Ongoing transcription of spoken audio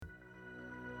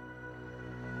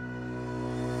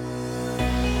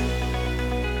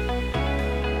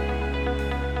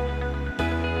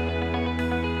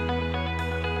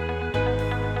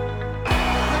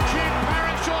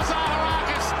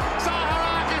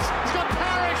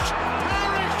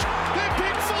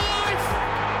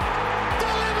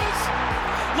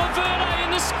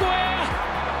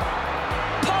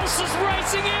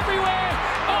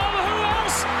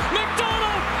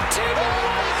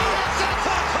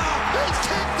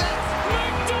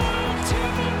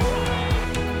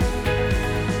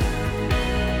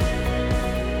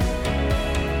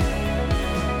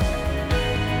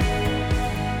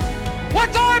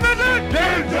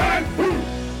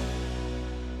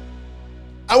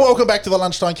Welcome back to the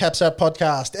Lunchtime Catch-Up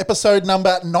Podcast, episode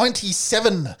number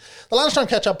 97. The Lunchtime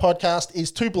Catch-Up Podcast is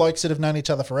two blokes that have known each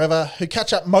other forever who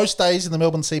catch up most days in the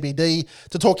Melbourne CBD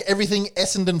to talk everything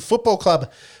Essendon Football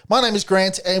Club. My name is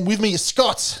Grant and with me is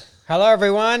Scott. Hello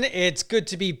everyone, it's good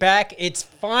to be back. It's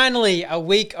finally a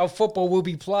week of football will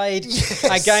be played. Yes.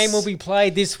 A game will be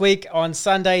played this week on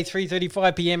Sunday,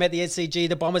 3:35pm at the SCG.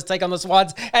 The Bombers take on the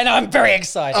Swans, and I'm very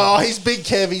excited. Oh, he's big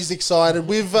Kev, he's excited.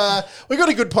 We've got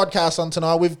a good podcast on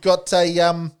tonight. We've got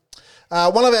one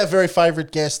of our very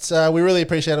favourite guests. We really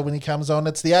appreciate it when he comes on.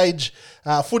 It's the Age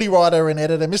footy writer and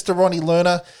editor, Mr. Ronny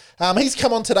Lerner. He's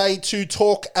come on today to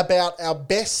talk about our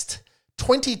best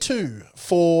 22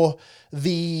 for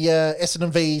the Essendon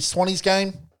v Swannies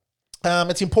game.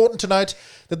 It's important to note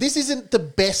that this isn't the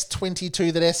best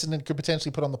 22 that Essendon could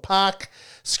potentially put on the park.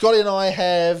 Scotty and I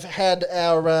have had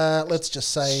our, let's just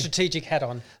say... Strategic hat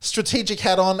on.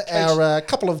 Our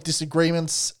couple of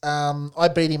disagreements. I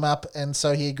beat him up and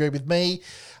so he agreed with me.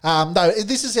 No,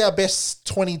 this is our best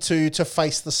 22 to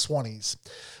face the Swannies.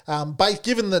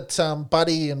 Given that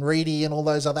Buddy and Reedy and all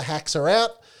those other hacks are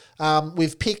out,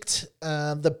 we've picked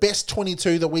the best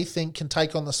 22 that we think can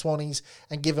take on the Swannies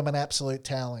and give them an absolute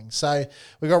toweling. So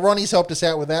we've got Ronnie's helped us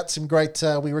out with that. Some great,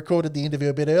 we recorded the interview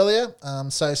a bit earlier,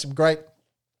 so some great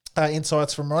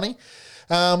insights from Ronnie.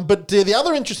 But the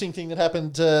other interesting thing that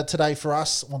happened today for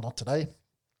us, well, not today,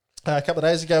 a couple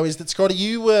of days ago, is that Scotty,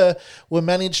 you were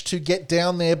managed to get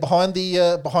down there behind the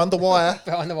wire,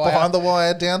 behind the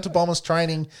wire, down to Bombers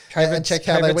training and check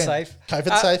how they went.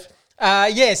 COVID safe.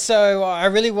 So I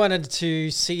really wanted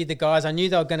to see the guys. I knew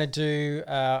they were going to do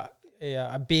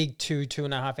a big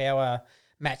 2.5 hour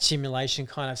match simulation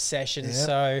kind of session. Yep.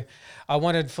 So I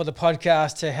wanted for the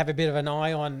podcast to have a bit of an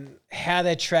eye on how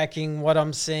they're tracking, what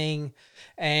I'm seeing.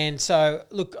 And so,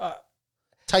 look...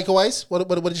 takeaways? What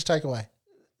did you take away?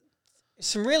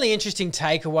 Some really interesting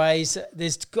takeaways.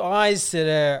 There's guys that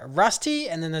are rusty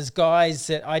and then there's guys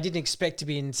that I didn't expect to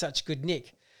be in such good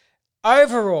nick.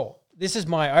 Overall... This is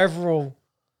my overall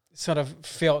sort of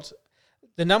felt.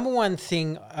 The number one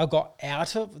thing I got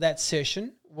out of that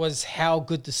session was how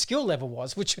good the skill level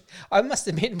was, which I must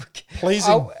admit,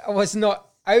 pleasing. I was not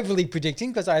overly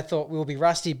predicting because I thought we will be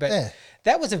rusty, but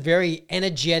that was a very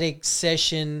energetic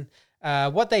session.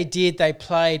 What they did, they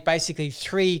played basically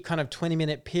 3 kind of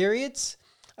 20-minute periods.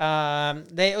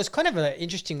 It was kind of an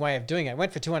interesting way of doing it. It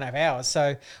went for 2.5 hours.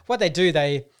 So what they do,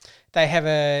 they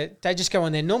just go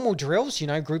on their normal drills,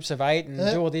 groups of 8 and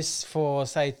do all this for,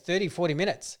 say, 30, 40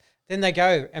 minutes. Then they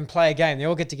go and play a game. They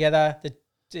all get together.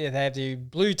 They have the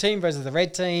blue team versus the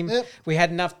red team. Yep. We had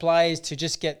enough players to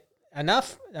just get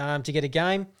enough to get a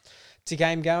game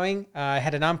going.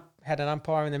 Had an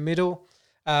umpire in the middle.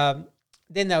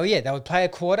 Then they would play a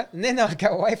quarter and then they would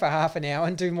go away for half an hour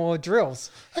and do more drills.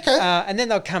 Okay. And then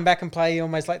they'll come back and play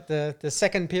almost like the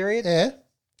second period. Yeah.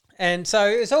 And so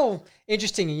it's all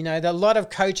interesting, there are a lot of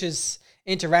coaches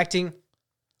interacting.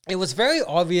 It was very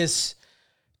obvious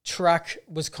Truck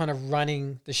was kind of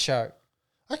running the show.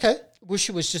 Okay.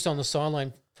 Wishy was just on the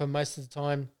sideline for most of the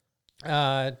time,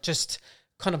 just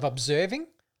kind of observing.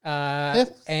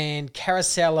 And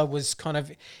Carousella was kind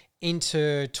of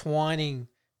intertwining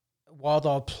while they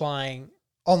were playing.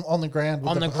 On the ground.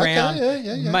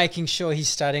 Making sure he's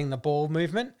studying the ball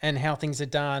movement and how things are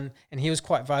done. And he was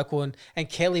quite vocal and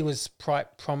Kelly was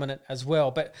quite prominent as well.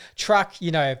 But Truck's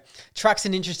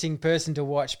an interesting person to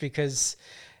watch because,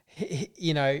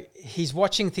 he's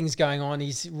watching things going on.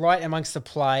 He's right amongst the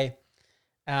play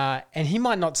and he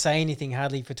might not say anything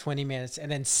hardly for 20 minutes.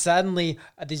 And then suddenly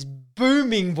this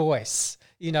booming voice,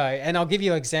 and I'll give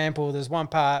you an example. There's one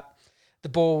part. The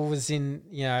ball was in,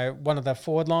 one of the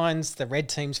forward lines, the red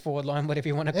team's forward line, whatever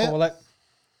you want to call it.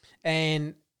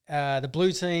 And the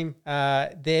blue team,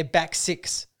 their back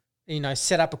six,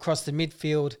 set up across the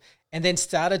midfield and then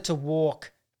started to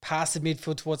walk past the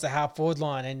midfield towards the half forward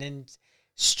line. And then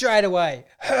straight away,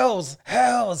 hurls,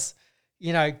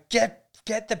 get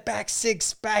the back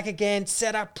six back again,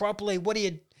 set up properly. What do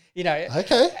you?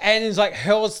 Okay. And it's like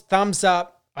hurls, thumbs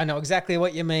up. I know exactly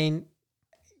what you mean.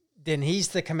 Then he's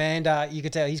the commander. You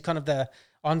could tell he's kind of the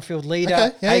on-field leader.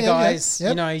 Okay. Hey, guys,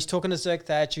 he's talking to Zerk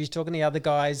Thatcher. He's talking to the other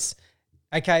guys.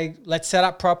 Okay, let's set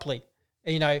up properly.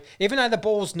 Even though the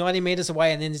ball's 90 metres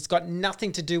away and then it's got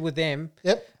nothing to do with them,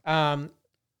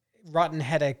 Rutten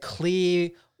had a clear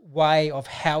way of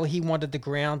how he wanted the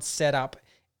ground set up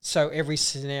so every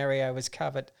scenario was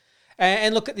covered.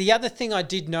 And look, the other thing I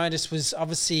did notice was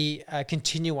obviously a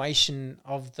continuation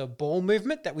of the ball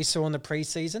movement that we saw in the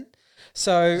preseason.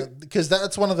 So because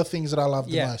that's one of the things that I love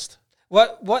the most.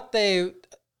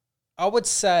 I would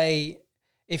say,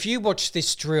 if you watch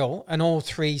this drill and all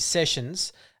 3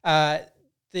 sessions,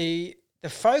 the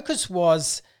focus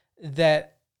was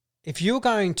that if you were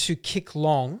going to kick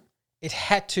long, it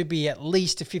had to be at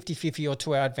least a 50-50 or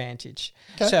to our advantage.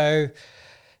 Okay. So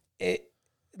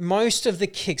most of the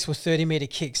kicks were 30-metre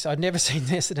kicks. I'd never seen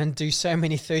Essendon do so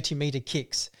many 30-metre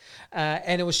kicks.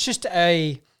 And it was just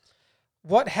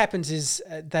what happens is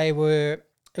it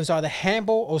was either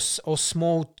handball or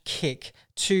small kick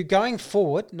to going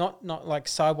forward, not like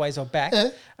sideways or back.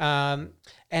 And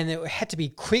it had to be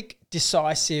quick,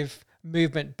 decisive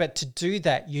movement. But to do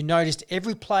that, you noticed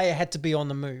every player had to be on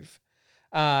the move.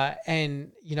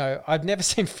 And, I've never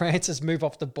seen Francis move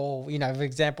off the ball. For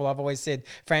example, I've always said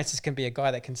Francis can be a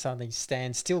guy that can suddenly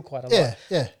stand still quite a lot.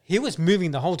 Yeah. He was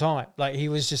moving the whole time. Like he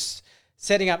was just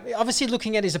setting up, obviously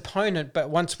looking at his opponent, but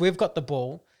once we've got the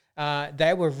ball,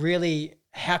 they were really,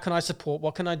 how can I support?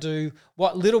 What can I do?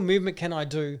 What little movement can I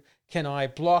do? Can I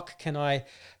block?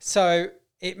 So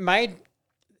it made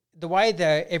the way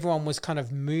that everyone was kind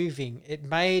of moving, it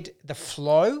made the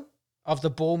flow of the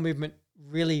ball movement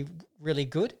really, really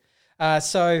good.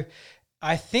 So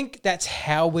I think that's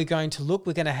how we're going to look.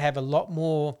 We're going to have a lot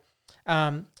more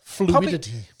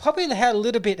fluidity. Probably a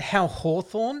little bit how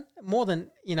Hawthorn, more than,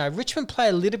 Richmond play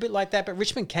a little bit like that, but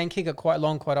Richmond can kick it quite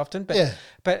long quite often.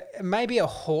 But maybe a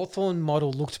Hawthorn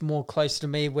model looked more close to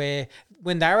me where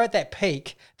when they were at that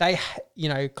peak, they,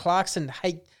 Clarkson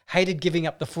hated giving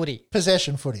up the footy.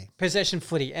 Possession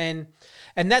footy. And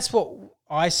that's what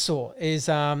I saw is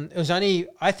it was only,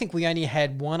 I think we only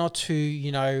had one or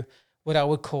two, what I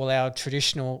would call our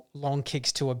traditional long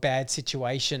kicks to a bad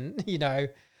situation,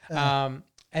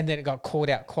 and then it got caught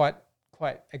out quite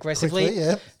aggressively. Quickly,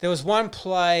 yeah. There was one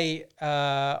play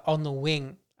on the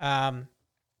wing, and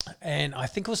I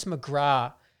think it was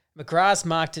McGrath. McGrath's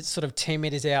marked it sort of 10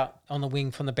 metres out on the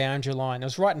wing from the boundary line. It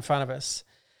was right in front of us.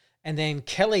 And then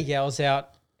Kelly yells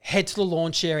out, head to the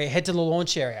launch area.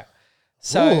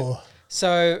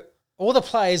 So all the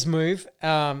players move,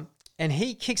 and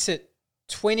he kicks it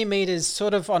 20 metres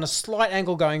sort of on a slight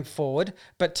angle going forward,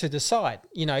 but to the side,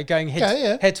 going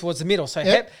head towards the middle. So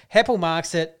Heppel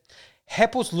marks it.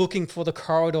 Heppel's looking for the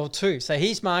corridor too. So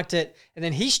he's marked it, and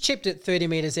then he's chipped it 30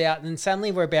 metres out, and then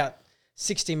suddenly we're about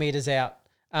 60 metres out.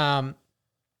 And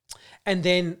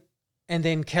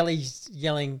then Kelly's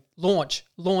yelling, launch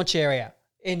area.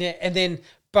 And then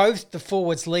both the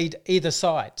forwards lead either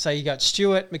side. So you got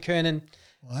Stewart, McKernan.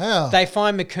 Wow. They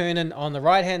find McKernan on the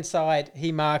right-hand side.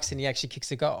 He marks and he actually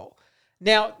kicks a goal.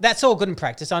 Now, that's all good in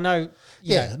practice. I know.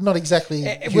 Not exactly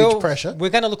huge pressure. We're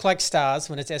going to look like stars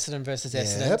when it's Essendon versus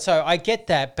Essendon. So I get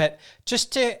that. But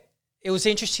it was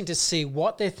interesting to see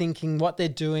what they're thinking, what they're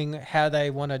doing, how they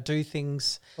want to do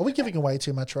things. Are we giving away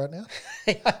too much right now?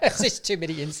 There's too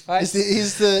many insights.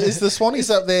 Is the Swannies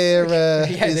up there?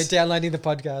 They're downloading the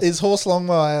podcast. Is Horse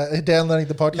Longmire downloading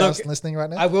the podcast and listening right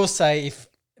now? I will say if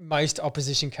most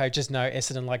opposition coaches know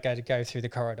Essendon like to go through the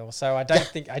corridor. So I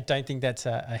don't think that's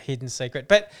a hidden secret.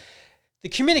 But the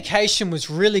communication was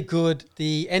really good.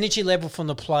 The energy level from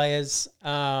the players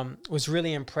was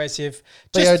really impressive.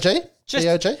 BOG?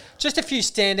 Just a few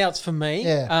standouts for me.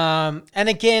 Yeah. And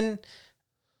again,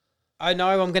 I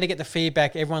know I'm going to get the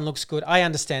feedback. Everyone looks good. I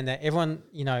understand that. Everyone,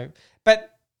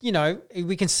 but,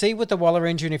 we can see with the Waller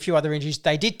injury and a few other injuries,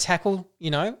 they did tackle,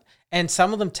 and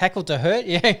some of them tackled to hurt.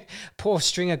 Yeah. Poor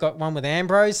Stringer got one with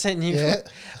Ambrose. And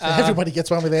everybody gets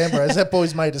one with Ambrose. That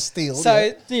boy's made of steel.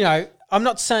 So, I'm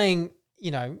not saying,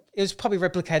 it was probably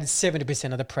replicated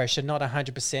 70% of the pressure, not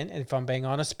 100%, if I'm being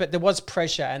honest. But there was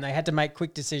pressure and they had to make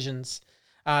quick decisions.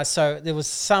 So there was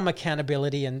some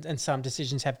accountability and some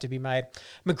decisions have to be made.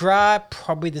 McGrath,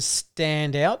 probably the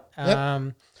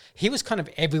standout. He was kind of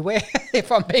everywhere,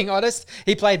 if I'm being honest.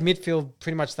 He played midfield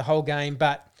pretty much the whole game,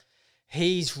 but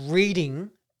he's reading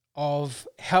of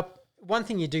help. One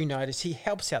thing you do notice, he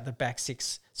helps out the back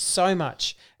six so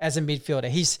much as a midfielder.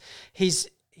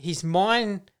 His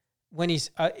mind... When he's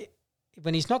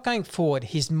not going forward,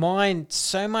 his mind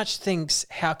so much thinks,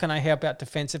 how can I help out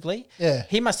defensively? Yeah.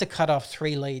 He must have cut off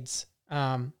 3 leads,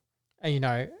 that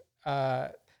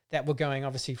were going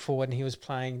obviously forward, and he was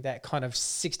playing that kind of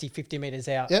 60, 50 metres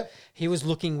out. Yep. He was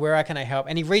looking, where can I help?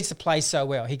 And he reads the play so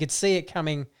well. He could see it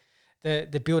coming,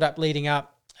 the build-up leading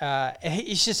up.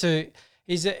 He's just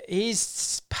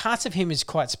he's parts of him is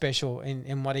quite special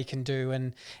in what he can do.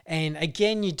 And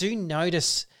again, you do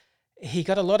notice... He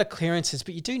got a lot of clearances,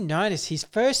 but you do notice his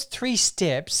first 3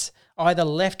 steps, either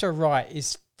left or right,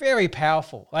 is very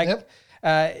powerful.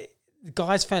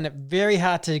 Guys found it very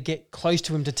hard to get close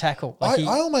to him to tackle.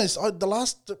 The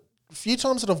last few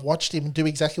times that I've watched him do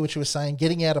exactly what you were saying,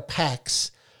 getting out of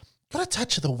packs, got a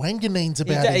touch of the Wanganines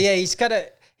about him. Yeah,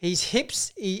 his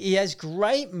hips, he has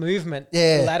great movement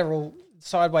lateral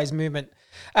sideways movement.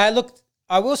 Look,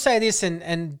 I will say this,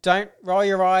 and don't roll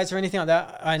your eyes or anything like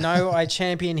that. I know I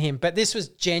champion him, but this was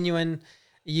genuine.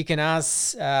 You can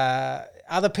ask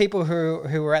other people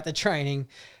who were at the training.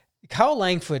 Cole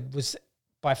Langford was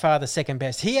by far the second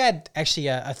best. He had actually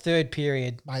a third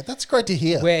period. Mate, that's great to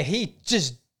hear. Where he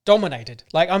just dominated.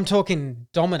 Like, I'm talking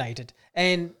dominated.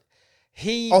 And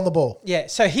he... On the ball. Yeah,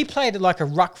 so he played like a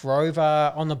ruck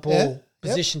rover on the ball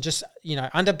position, just,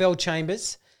 under Bell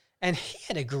Chambers. And he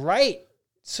had a great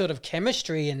sort of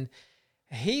chemistry, and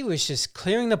he was just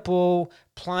clearing the ball,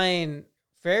 playing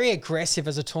very aggressive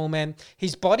as a tall man.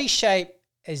 His body shape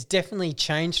has definitely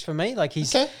changed for me. Like,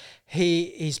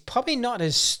 he's probably not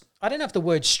as... I don't know if the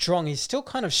word strong. He's still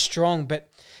kind of strong, but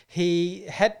he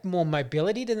had more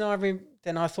mobility than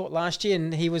I thought last year,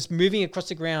 and he was moving across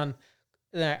the ground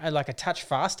like a touch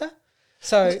faster.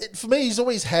 So for me, he's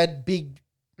always had big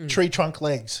tree trunk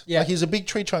legs. Yeah. Like, he's a big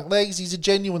tree trunk legs. He's a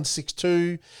genuine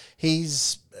 6'2".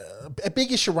 He's a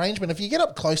biggish arrangement. If you get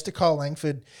up close to Cole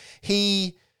Langford,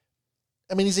 he's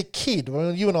a kid.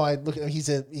 Well, you and I look at he's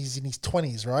in his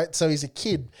 20s, right? So he's a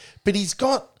kid, but he's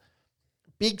got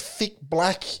big, thick,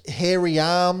 black, hairy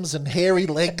arms and hairy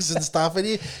legs and stuff. And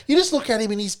you just look at him,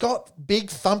 and he's got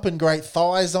big thumping great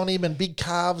thighs on him and big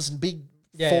calves and big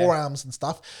forearms and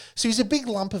stuff. So he's a big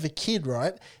lump of a kid,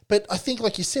 right? But I think,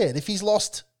 like you said, if he's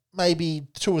lost maybe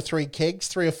 3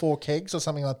 or 4 kegs or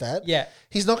something like that,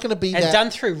 he's not going to be done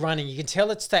through running. You can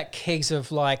tell it's that kegs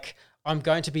of like, I'm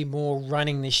going to be more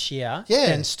running this year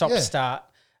than stop-start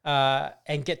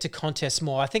and get to contests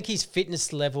more. I think his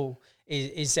fitness level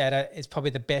is probably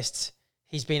the best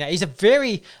he's been at. He's a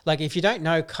very, like, if you don't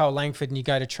know Cole Langford and you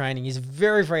go to training, he's a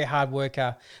very, very hard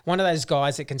worker. One of those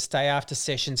guys that can stay after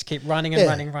sessions, keep running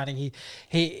and running.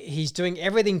 He's doing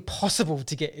everything possible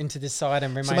to get into this side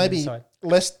and remain inside.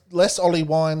 less Ollie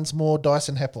Wines, more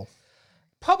Dyson Heppel.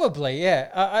 Probably,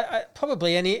 yeah.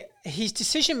 Probably. And his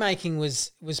decision-making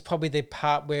was probably the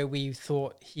part where we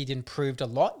thought he'd improved a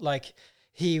lot. Like,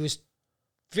 he was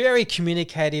very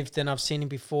communicative than I've seen him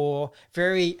before.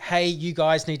 Very, hey, you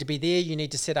guys need to be there. You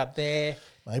need to set up there.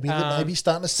 Maybe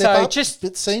starting to step up. Just a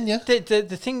bit senior.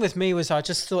 The thing with me was I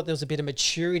just thought there was a bit of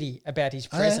maturity about his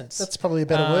presence. That's probably a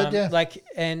better word, yeah. Like,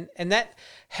 and that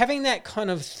having that kind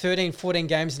of 13, 14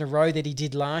 games in a row that he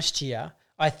did last year,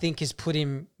 I think has put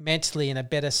him mentally in a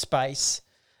better space.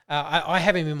 I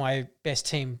have him in my best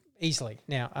team easily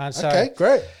now. Okay,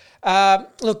 great.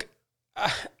 Look,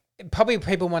 probably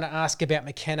people want to ask about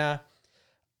McKenna.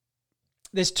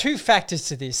 There's 2 factors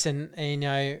to this, and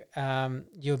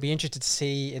you'll be interested to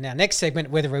see in our next segment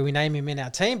whether we name him in our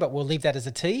team, but we'll leave that as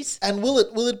a tease. And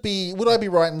would I be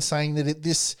right in saying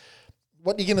that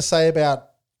what you're going to say about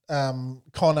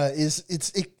Connor is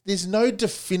there's no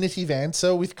definitive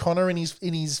answer with Connor in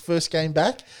his first game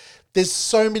back. There's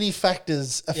so many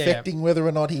factors affecting whether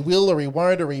or not he will or he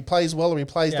won't, or he plays well or he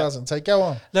doesn't. So go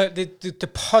on. The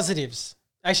positives.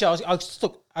 Actually, I'll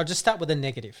just start with a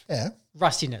negative. Yeah.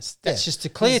 Rustiness. That's just a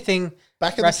clear thing.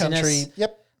 Back in the country.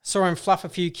 Yep. Saw him fluff a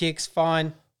few kicks.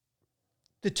 Fine.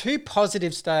 The 2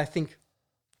 positives that I think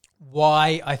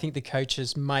why I think the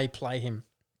coaches may play him.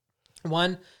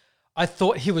 One, I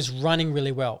thought he was running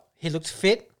really well. He looked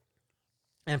fit.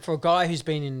 And for a guy who's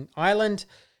been in Ireland,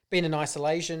 been in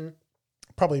isolation,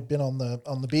 probably been on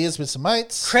the beers with some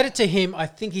mates. Credit to him. I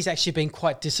think he's actually been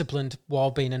quite disciplined while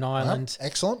being in Ireland.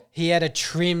 Excellent. He had a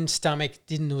trimmed stomach.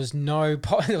 There was no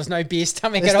beer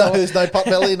stomach at all. There's no pot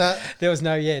belly, no. There was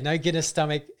no Guinness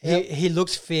stomach. Yep. He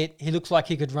looks fit. He looks like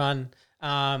he could run.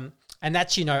 And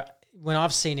that's, when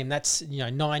I've seen him, that's,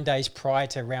 9 days prior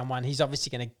to round 1. He's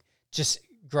obviously going to just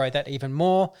grow that even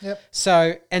more. Yep.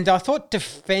 So, and I thought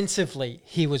defensively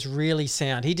he was really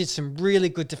sound. He did some really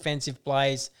good defensive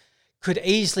plays. Could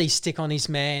easily stick on his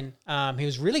man. He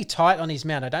was really tight on his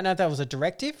man. I don't know if that was a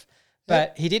directive,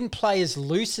 but he didn't play as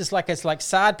loose as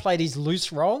Saad played his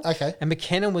loose role. Okay. And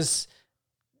McKenna was,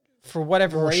 for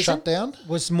whatever reason, shut down.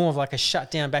 Was more of like a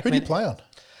shutdown back. Who did he play on?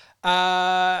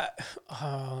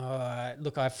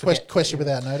 Look, I forget. Question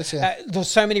without notice. Yeah. There were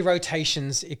so many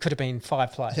rotations. It could have been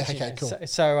 5 players. Yeah, okay, cool.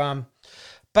 So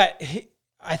but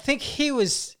I think he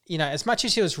was, as much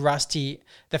as he was rusty,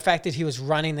 the fact that he was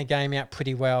running the game out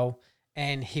pretty well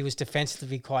and he was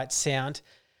defensively quite sound,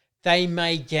 they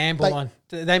may gamble on.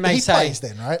 They may say he plays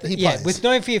then, right? He plays. With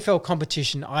no VFL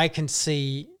competition, I can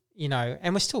see,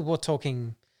 and we're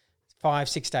talking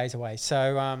 5-6 days away.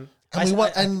 So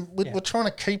we're trying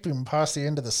to keep him past the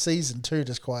end of the season too,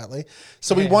 just quietly.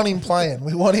 So we want him playing.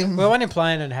 We want him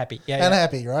playing and happy.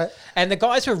 Happy, right? And the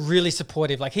guys were really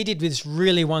supportive. Like, he did this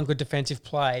really one good defensive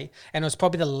play, and it was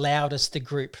probably the loudest the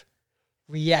group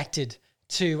reacted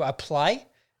to a play.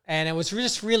 and it was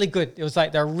just really good. It was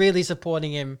like they're really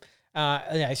supporting him.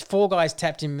 Four guys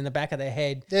tapped him in the back of their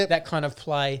head. Yep. That kind of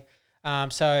play. One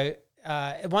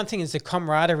thing is the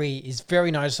camaraderie is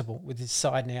very noticeable with this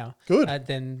side now. Good.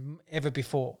 Than ever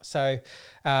before. So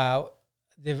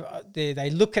they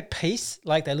look at peace,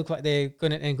 like they look like they're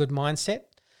good in a good mindset.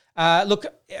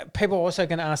 People are also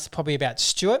going to ask probably about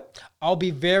Stewart. I'll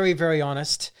be very, very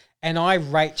honest, and I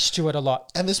rate Stewart a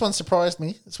lot. And this one surprised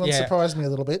me. Surprised me a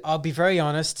little bit. I'll be very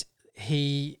honest.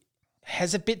 He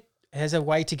has a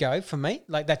way to go for me.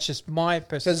 Like, that's just my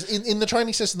personal. Because in the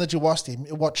training session that you watched him,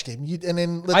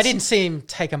 I didn't see him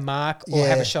take a mark or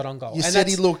have a shot on goal. You said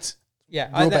he looked real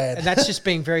bad. And that's just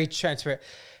being very transparent.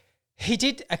 He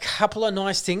did a couple of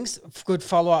nice things, good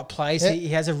follow-up plays. He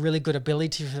has a really good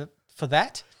ability for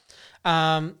that.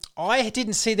 I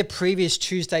didn't see the previous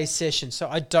Tuesday session, so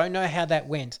I don't know how that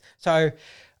went. So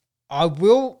I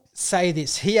will say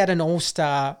this. He had an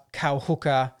all-star Carl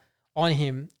Hooker on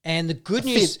him, and the good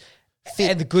news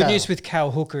with Carl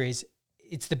Hooker is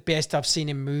it's the best I've seen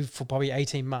him move for probably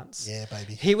 18 months. Yeah,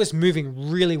 baby. He was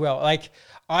moving really well.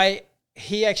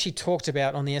 He actually talked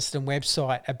about on the Essendon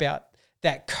website about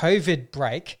that COVID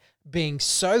break being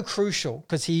so crucial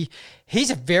because he's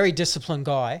a very disciplined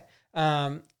guy,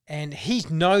 and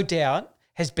he's no doubt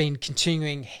has been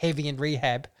continuing heavy in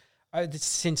rehab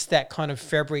since that kind of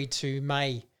February to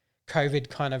May COVID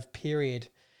kind of period,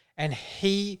 and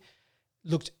he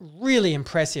looked really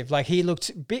impressive. Like, he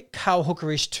looked a bit Carl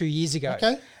Hookerish 2 years ago.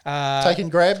 Okay, taking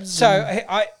grabs. So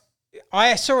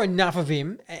I saw enough of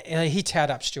him. He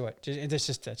towed up Stewart. That's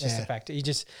just a fact.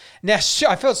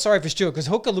 I felt sorry for Stewart because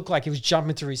Hooker looked like he was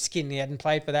jumping through his skin. He hadn't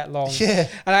played for that long. Yeah.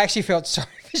 And I actually felt sorry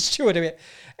for Stewart a bit.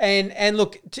 And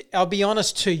look, I'll be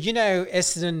honest too.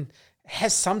 Essendon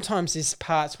has sometimes these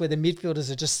parts where the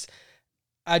midfielders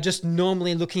are just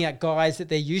normally looking at guys that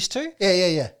they're used to.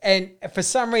 Yeah. And for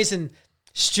some reason,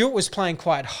 Stewart was playing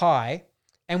quite high.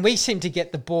 And we seemed to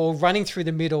get the ball running through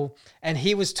the middle, and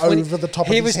he was 20, over the top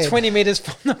of his head. 20 metres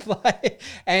from the play.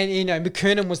 And,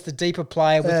 McKernan was the deeper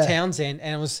player with Townsend,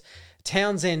 and it was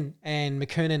Townsend and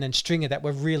McKernan and Stringer that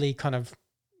were really kind of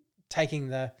taking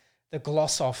the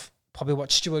gloss off probably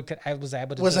what Stewart was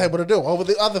able to do. Well,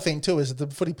 the other thing too is that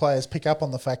the footy players pick up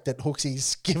on the fact that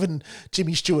Hooksy's given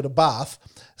Jimmy Stewart a bath,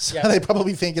 so they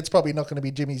probably think it's probably not going to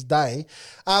be Jimmy's day.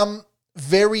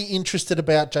 Very interested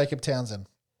about Jacob Townsend.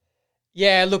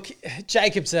 Yeah, look,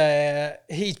 Jacob's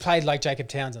he's played like Jacob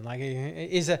Townsend. Like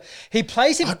he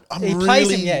plays him. I'm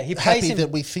really happy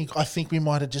that I think we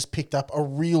might have just picked up a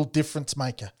real difference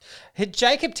maker.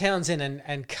 Jacob Townsend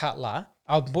and Cutler.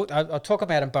 I'll talk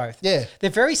about them both. Yeah, they're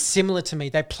very similar to me.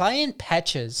 They play in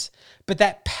patches, but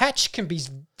that patch can be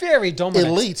very dominant.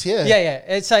 Elite, yeah. Yeah.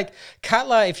 It's like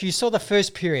Cutler. If you saw the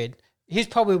first period, he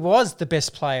probably was the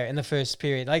best player in the first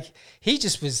period. Like, he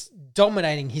just was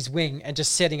dominating his wing and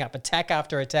just setting up attack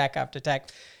after attack after attack.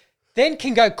 Then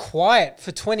can go quiet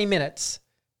for 20 minutes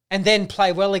and then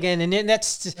play well again. And then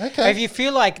that's just, if you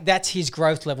feel like that's his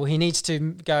growth level, he needs to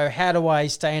go, how do I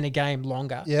stay in a game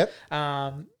longer? Yep.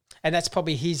 And that's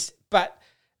probably his. But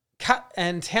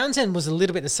and Townsend was a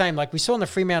little bit the same. Like, we saw in the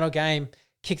Fremantle game,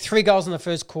 kick 3 goals in the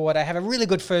first quarter, have a really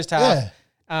good first half.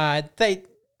 Yeah.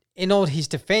 In all his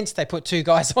defence, they put 2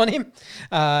 guys on him,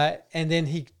 and then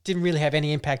he didn't really have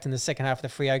any impact in the second half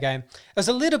of the Freo game. It was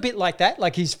a little bit like that.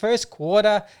 Like, his first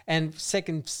quarter and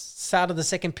start of the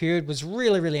second period was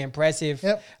really, really impressive.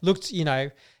 Yep. Looked,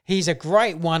 he's a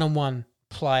great one-on-one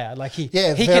player. Like, he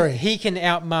can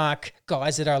outmark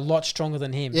guys that are a lot stronger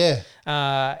than him.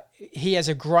 Yeah. He has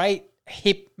a great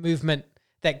hip movement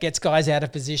that gets guys out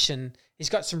of position. He's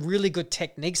got some really good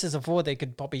techniques as a forward. They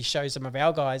could probably show some of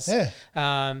our guys. Yeah.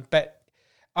 But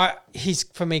he's,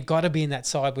 for me, got to be in that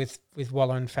side with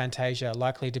Waller and Fantasia,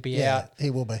 likely to be out. He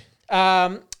will be.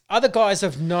 Other guys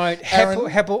of note,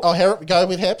 Heppel. Go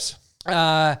with Heps.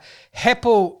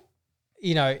 Heppel,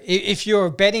 if you're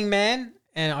a betting man,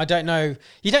 and you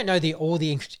don't know all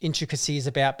the intricacies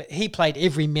about, but he played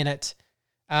every minute.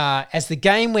 As the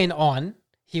game went on,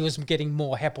 he was getting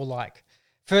more Heppel-like.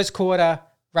 First quarter,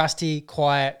 rusty,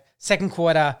 quiet. Second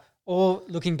quarter, all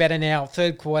looking better now.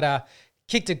 Third quarter,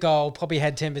 kicked a goal, probably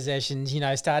had 10 possessions,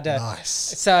 started to... Nice.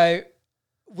 So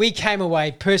we came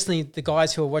away, personally, the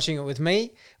guys who are watching it with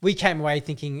me, we came away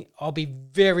thinking, I'll be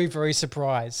very, very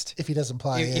surprised. If he doesn't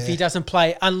play, If he doesn't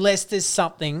play, unless there's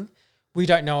something we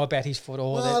don't know about his foot.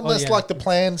 Unless the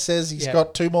plan says he's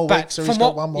got 2 more weeks or he's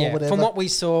got 1 more, whatever. From what we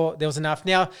saw, there was enough.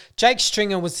 Now, Jake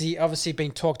Stringer was obviously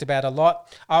been talked about a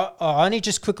lot. I'll only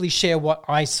just quickly share what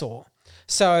I saw.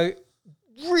 So,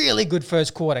 really good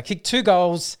first quarter. Kicked 2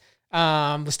 goals,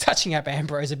 was touching up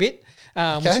Ambrose a bit.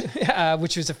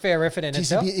 which was a fair effort in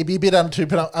itself. It'd be a bit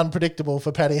unpredictable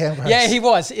for Paddy Ambrose. Yeah, he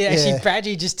was. Actually,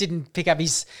 Badgie just didn't pick up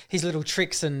his little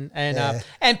tricks, and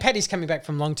Paddy's coming back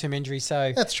from long-term injury,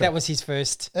 so that was his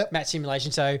first match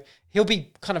simulation. So he'll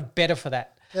be kind of better for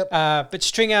that. Yep. But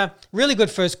Stringer, really good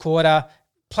first quarter,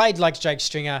 played like Jake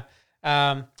Stringer.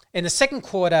 In the second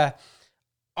quarter,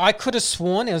 I could have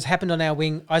sworn it was happened on our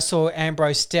wing. I saw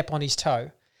Ambrose step on his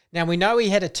toe. Now, we know he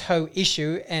had a toe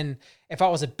issue, and if I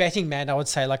was a betting man, I would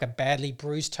say like a badly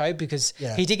bruised toe, because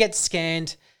he did get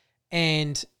scanned,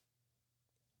 and,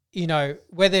 you know,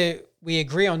 whether we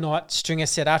agree or not, Stringer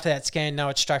said after that scan, no,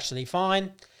 it's structurally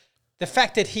fine. The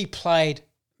fact that he played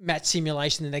match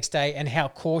simulation the next day and how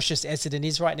cautious Essendon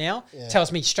is right now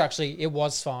tells me structurally it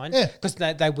was fine, because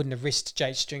they wouldn't have risked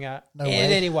Jake Stringer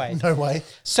any way. No way.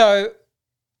 So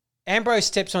Ambrose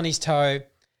steps on his toe.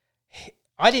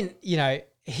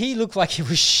 He looked like he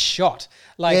was shot.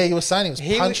 Like, you were saying he was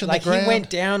punching the ground. He went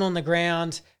down on the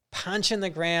ground, punching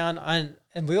the ground,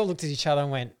 and we all looked at each other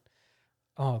and went,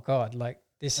 oh, God, like,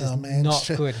 this is not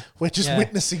good. We're just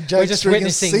witnessing Jake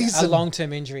Stringer's season. A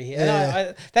long-term injury here.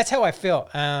 And that's how I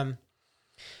felt.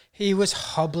 He was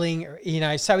hobbling,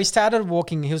 so he started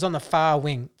walking. He was on the far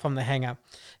wing from the hanger.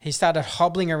 He started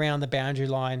hobbling around the boundary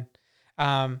line.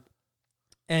 And,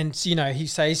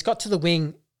 he's got to the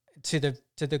wing, to the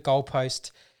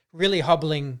goalpost, really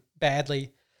hobbling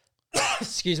badly.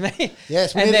 Excuse me.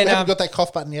 Yes, we haven't got that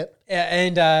cough button yet.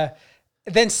 And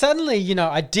then suddenly,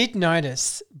 I did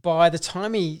notice by the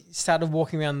time he started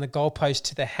walking around the goalpost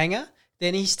to the hanger,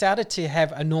 then he started to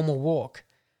have a normal walk.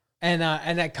 And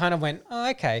that kind of went, oh,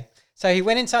 okay. So he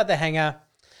went inside the hanger,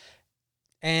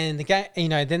 and the game,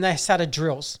 then they started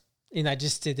drills.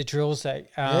 Just did the drills.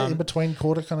 In between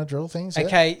quarter kind of drill things.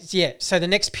 Okay, So the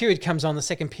next period comes on. The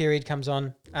second period comes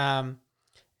on.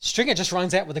 Stringer just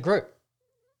runs out with the group.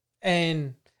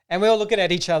 And we're all looking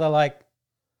at each other like,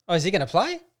 oh, is he going to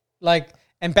play? Like,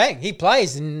 and bang, he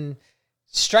plays, and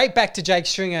straight back to Jake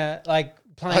Stringer, like,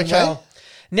 playing well.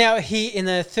 Now, in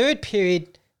the third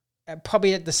period,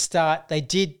 probably at the start, they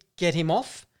did get him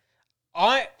off.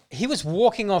 He was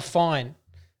walking off fine.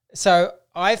 So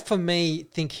for me,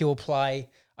 think he'll play.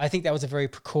 I think that was a very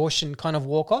precaution kind of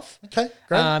walk off. Okay,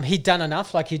 great. He'd done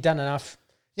enough to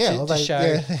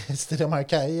show. It's that I'm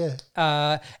okay,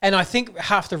 and I think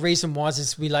half the reason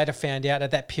is we later found out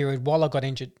at that period Waller got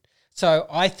injured. So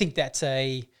I think that's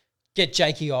a get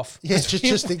Jakey off. Yeah,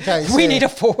 just in case. We need a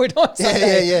forward on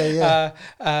Sunday.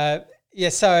 Yeah.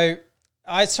 So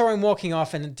I saw him walking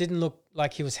off, and it didn't look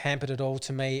like he was hampered at all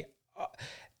to me.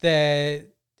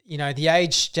 The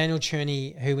Age, Daniel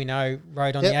Cherney, who we know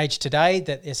wrote on the Age today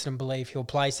that Essendon believe he'll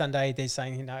play Sunday. They're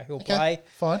saying he'll play.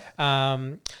 Fine.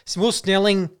 So Will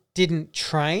Snelling didn't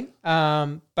train,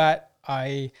 but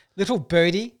little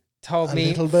birdie told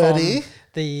me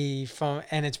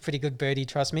and it's pretty good birdie,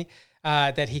 trust me,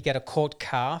 that he got a caught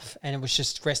calf and it was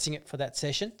just resting it for that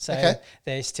session. So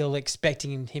they're still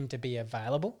expecting him to be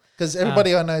available. Because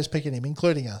everybody I know is picking him,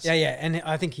 including us. Yeah, and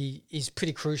I think he's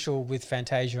pretty crucial with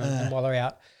Fantasia and Waller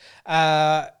out.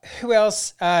 Who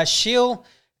else? Shield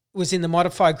was in the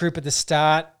modified group at the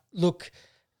start. Look,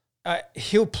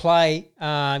 he'll play.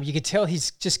 You could tell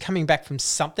he's just coming back from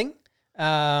something.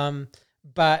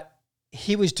 But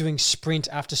he was doing sprint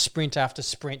after sprint after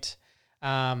sprint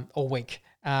all week.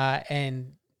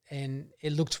 And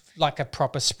it looked like a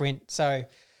proper sprint. So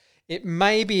it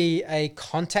may be a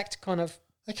contact kind of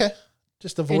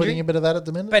just avoiding injury, a bit of that at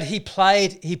the minute. But he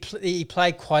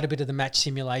played quite a bit of the match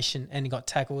simulation, and he got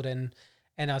tackled, and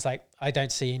I was like, I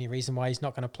don't see any reason why he's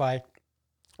not going to play.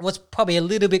 Was probably a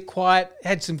little bit quiet,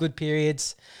 had some good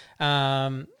periods.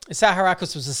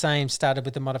 Saharakis was the same, started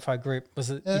with the modified group, was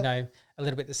a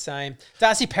little bit the same.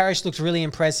 Darcy Parish looked really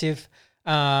impressive.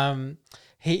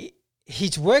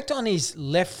 He's worked on his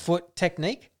left foot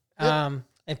technique, and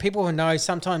people who know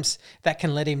sometimes that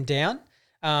can let him down.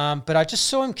 But I just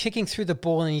saw him kicking through the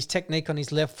ball and his technique on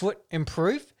his left foot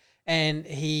improve, and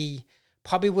he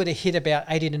probably would have hit about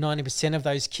 80 to 90% of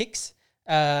those kicks.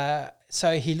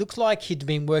 So he looked like he'd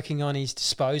been working on his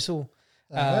disposal,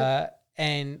 and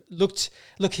he looks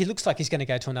like he's going to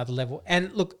go to another level.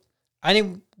 And look, I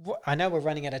know we're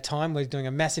running out of time. We're doing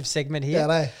a massive segment here. Yeah, I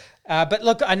know. But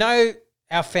look, I know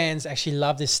our fans actually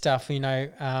love this stuff.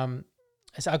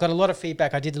 So I got a lot of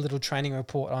feedback. I did a little training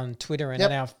report on Twitter, and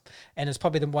and it's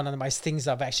probably one of the most things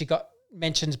I've actually got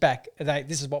mentions back.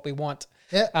 This is what we want.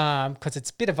 Because it's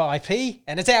a bit of IP,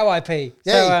 and it's our IP.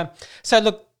 Yeah. So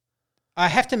look, I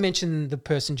have to mention the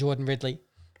person Jordan Ridley.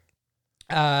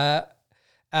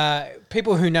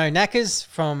 People who know Knackers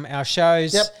from our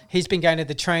shows, he's been going to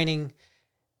the training.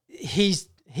 He's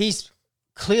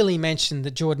clearly mentioned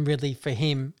that Jordan Ridley for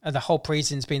him the whole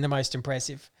preseason's been the most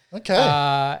impressive. Okay.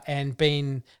 And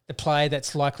been the player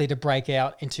that's likely to break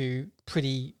out into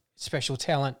pretty special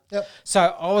talent. Yep. So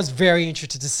I was very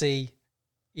interested to see,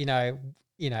 am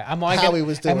I How going he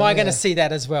was doing, to see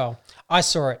that as well? I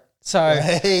saw it.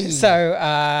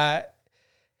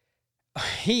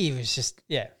 He was just,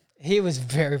 he was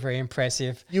very, very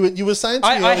impressive. You were saying to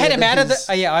me I had him out of the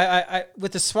I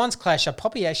with the Swans clash. I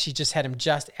probably actually just had him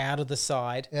just out of the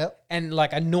side, and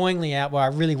like annoyingly out where I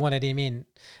really wanted him in.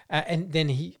 And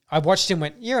then I watched him.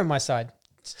 Went, you're on my side.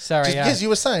 Sorry, because you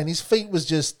were saying his feet was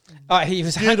just he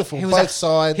was beautiful. He was both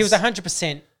sides. He was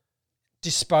 100%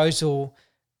 disposal,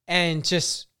 and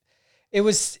just it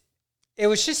was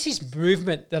just his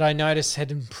movement that I noticed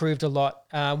had improved a lot.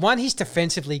 One, he's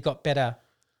defensively got better.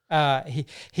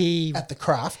 He at the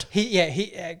craft.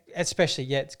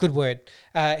 Especially it's a good word.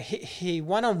 He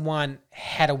 1-on-1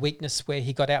 had a weakness where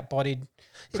he got outbodied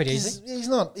pretty easy. He's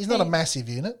not a massive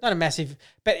unit. Not a massive,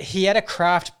 but he had a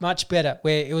craft much better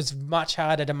where it was much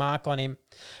harder to mark on him.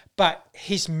 But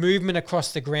his movement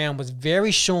across the ground was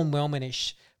very Sean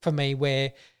Wellman-ish for me,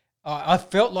 where I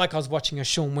felt like I was watching a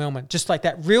Sean Wellman, just like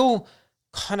that real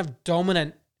kind of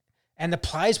dominant, and the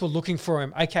players were looking for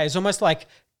him. Okay, it's almost like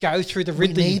go through the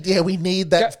Ridley. We need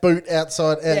that boot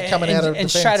outside coming out of and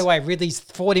defense. Straight away, Ridley's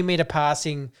 40-meter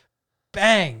passing,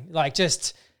 bang, like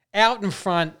just out in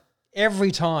front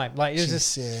every time. Like it was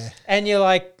just, and you're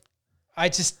like, I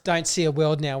just don't see a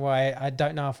world now where I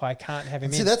don't know if I can't have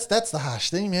him in. See, that's the harsh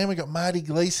thing, man. We got Marty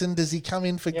Gleason. Does he come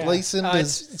in for Gleason?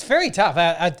 It's very tough.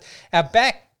 Our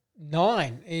back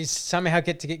nine is somehow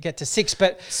get to six.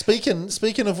 But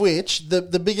speaking of which,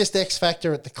 the biggest X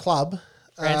factor at the club.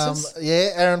 Francis?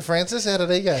 Aaron Francis. How did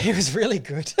he go? He was really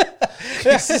good.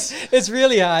 It's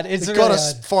really hard. It's really hard. Got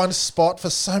to find a spot for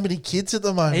so many kids at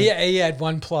the moment. He had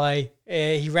one play.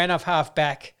 He ran off half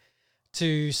back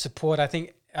to support. I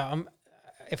think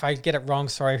if I get it wrong,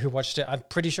 sorry, who watched it. I'm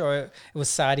pretty sure it was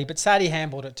Sardi, but Sardi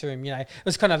handballed it to him. It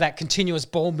was kind of that continuous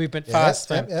ball movement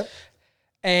fast.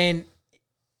 And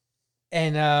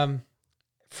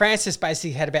Francis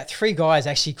basically had about three guys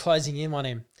actually closing in on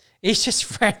him. He's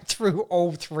just ran through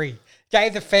all three,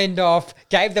 gave the fend off,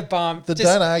 gave the bump.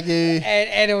 Don't argue.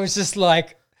 And it was just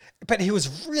like, but he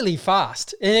was really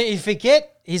fast. And you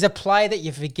forget, he's a player that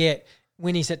you forget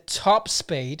when he's at top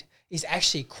speed, he's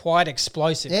actually quite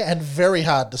explosive. Yeah, and very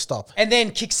hard to stop. And then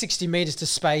kick 60 metres to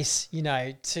space,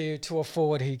 to a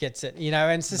forward who gets it,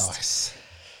 and it's just, nice.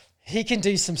 He can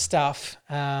do some stuff.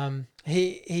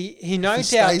 He no doubt he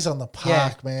stays on the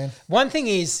park, man. One thing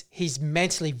is he's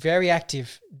mentally very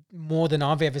active, more than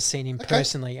I've ever seen him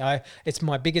personally. It's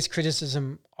my biggest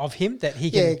criticism of him that he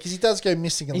can. Yeah, because he does go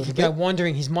missing a little bit. He can go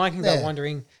wandering. His mind can go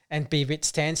wandering and be a bit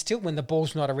standstill when the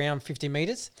ball's not around 50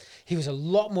 metres. He was a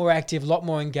lot more active, a lot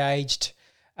more engaged.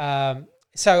 So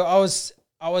I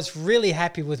was really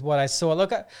happy with what I saw.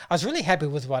 Look, I was really happy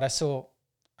with what I saw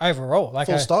overall. Like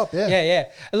full stop, yeah. Yeah.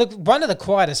 Look, one of the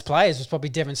quietest players was probably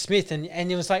Devon Smith, and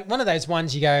it was like one of those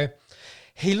ones you go,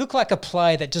 he looked like a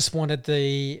player that just wanted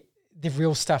the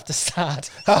real stuff to start.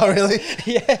 Oh, really?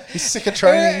 Yeah. He's sick of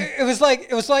training. It was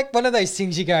like one of those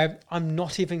things you go, I'm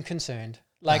not even concerned.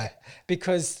 Like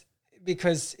because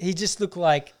he just looked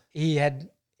like he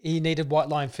needed white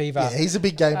line fever. Yeah, he's a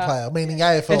big game player, meaning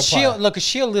AFL and player. Look,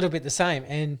 Shield a little bit the same.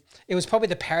 And it was probably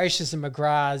the Parishes and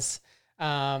McGraths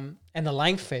and the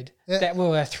Langford that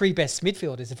were our three best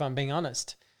midfielders, if I'm being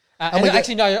honest.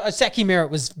 Zachy Merritt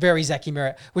was very Zachy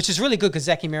Merritt, which is really good because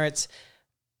Zachy Merritt's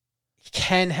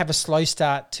can have a slow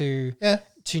start to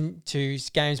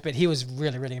games, but he was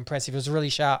really, really impressive. He was really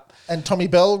sharp. And Tommy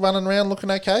Bell running around looking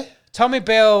okay? Tommy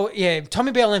Bell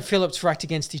and Phillips racked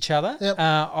against each other. Yep.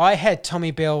 I had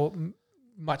Tommy Bell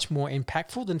much more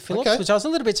impactful than Phillips, which I was a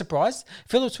little bit surprised.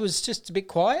 Phillips was just a bit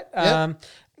quiet.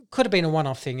 Could have been a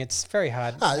one-off thing. It's very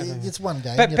hard. It's one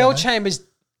game. But Bell Chambers,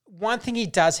 one thing he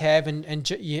does have,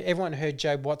 and everyone heard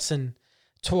Joe Watson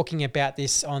talking about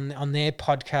this on their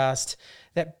podcast,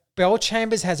 that Bell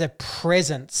Chambers has a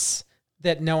presence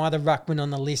that no other ruckman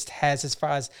on the list has as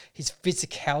far as his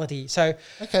physicality. So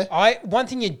one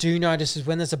thing you do notice is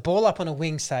when there's a ball up on a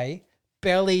wing, say,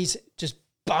 Belly's just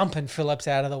bumping Phillips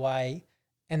out of the way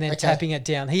and then tapping it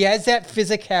down. He has that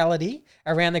physicality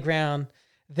around the ground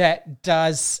that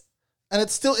does And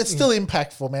it's still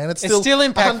impactful, man. It's still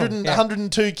impactful.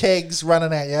 102 kegs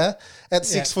running at you at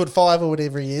 6'5" or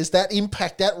whatever he is. That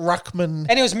impact, that ruckman,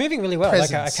 and he was moving really well.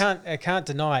 Presence. Like I can't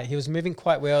deny it. He was moving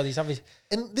quite well. He's obviously,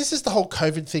 and this is the whole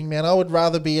COVID thing, man. I would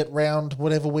rather be at round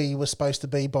whatever we were supposed to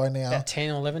be by now. About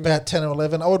 10 or 11. About 10 or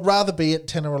 11. I would rather be at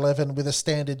 10 or 11 with a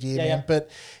standard year, man. Yeah. But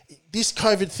this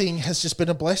COVID thing has just been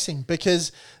a blessing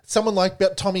because someone like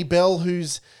Tommy Bell,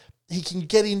 he can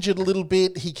get injured a little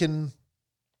bit. He can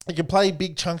play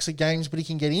big chunks of games, but he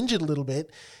can get injured a little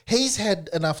bit. He's had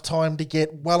enough time to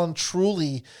get well and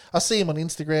truly. I see him on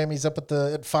Instagram. He's up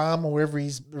at farm or wherever he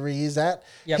is at.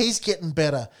 Yep. He's getting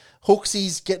better.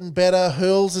 Hooksy's getting better.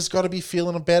 Hurls has got to be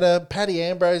feeling better. Paddy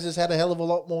Ambrose has had a hell of a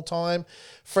lot more time.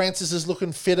 Francis is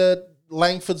looking fitter.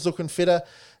 Langford's looking fitter.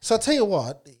 So I'll tell you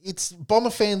what, it's Bomber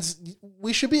fans,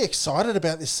 we should be excited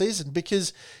about this season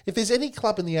because if there's any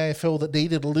club in the AFL that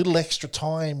needed a little extra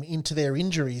time into their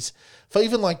injuries, for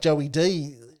even like Joey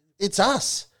D, it's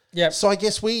us. Yep. So I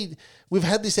guess we've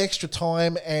had this extra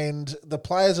time and the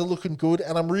players are looking good,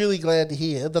 and I'm really glad to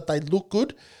hear that they look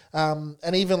good.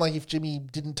 And even like if Jimmy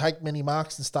didn't take many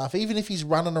marks and stuff, even if he's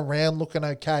running around looking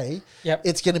okay,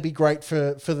 it's going to be great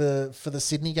for the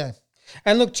Sydney game.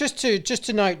 And look, just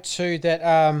to note too that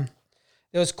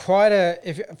there was quite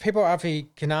if people obviously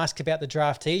can ask about the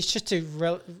draftees, just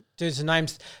to do some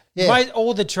names. Yeah.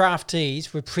 All the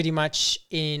draftees were pretty much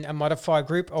in a modified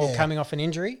group or coming off an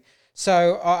injury.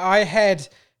 So I had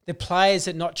the players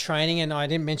that not training, and I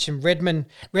didn't mention Redmond.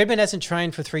 Redmond hasn't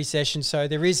trained for 3 sessions, so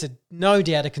there is no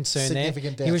doubt of concern there.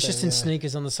 He was just in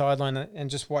sneakers on the sideline and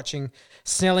just watching.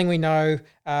 Snelling we know,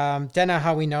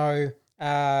 Danaher we know,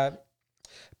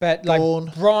 but like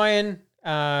Dawn. Brian,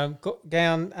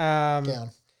 Gown,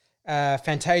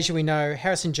 Fantasia we know,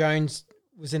 Harrison Jones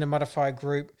was in a modified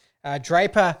group.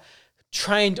 Draper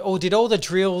trained or did all the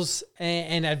drills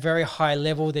and at very high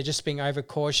level. They're just being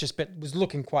overcautious, but was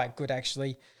looking quite good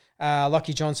actually.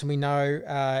 Lockie Johnson we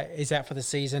know is out for the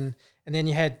season. And then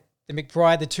you had the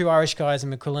McBride, the 2 Irish guys,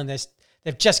 and McQuillan.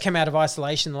 They've just come out of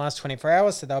isolation in the last 24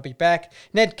 hours, so they'll be back.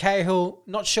 Ned Cahill,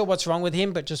 not sure what's wrong with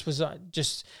him, but was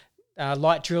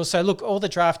light drills. So look, all the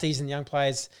draftees and young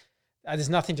players, there's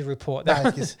nothing to report.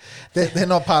 No, they're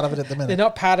not part of it at the minute. They're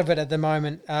not part of it at the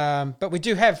moment. But we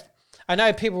do have, I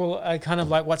know people are kind of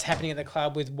like what's happening at the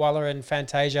club with Waller and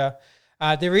Fantasia.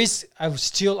 There is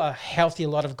still a healthy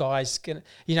lot of guys.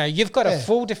 You've got a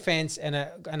full defence and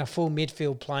a full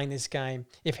midfield playing this game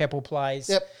if Heppel plays.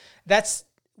 Yep.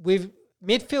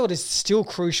 Midfield is still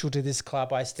crucial to this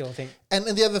club, I still think. And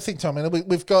the other thing, Tom,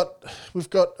 we've got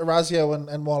Orazio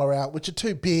and Waller out, which are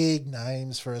 2 big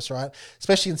names for us, right?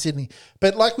 Especially in Sydney.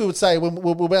 But like we would say when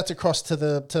we're about to cross to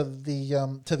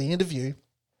the interview,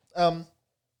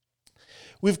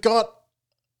 we've got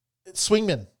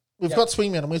Swingman. We've got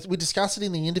Swingman, and we discussed it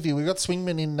in the interview. We've got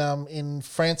Swingman in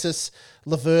Francis,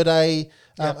 Laverde,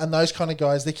 and those kind of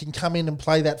guys that can come in and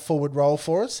play that forward role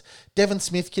for us. Devon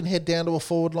Smith can head down to a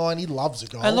forward line. He loves a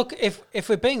goal. And look, if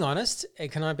we're being honest,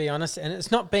 can I be honest? And it's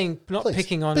not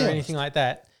picking on or anything like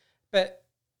that, but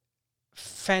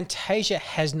Fantasia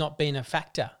has not been a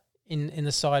factor in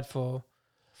the side for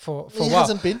a while. He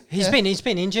hasn't been. He's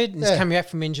been injured and he's coming back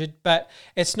from injured, but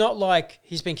it's not like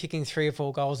he's been kicking 3 or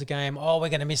 4 goals a game. Oh, we're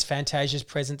going to miss Fantasia's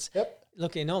presence. Yep.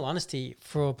 Look, in all honesty,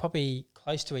 for probably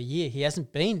close to a year, he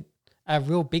hasn't been a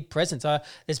real big presence.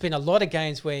 There's been a lot of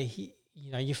games where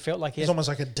you felt like he's almost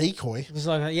like a decoy. It was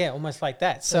like almost like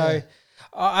that. So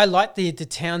I like the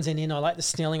Townsend in. I like the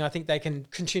Snelling. I think they can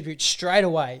contribute straight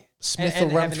away. Smith will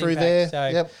run through there.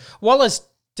 So Waller's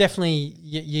definitely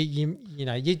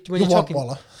when you're talking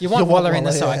Waller. You want Waller in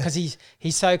the side because he's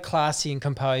so classy and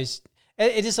composed.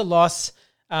 It is a loss.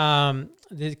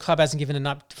 The club hasn't given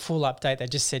a full update. They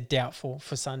just said doubtful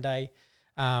for Sunday,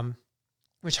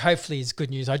 which hopefully is good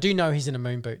news. I do know he's in a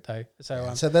moon boot though.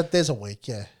 So so that there's a week,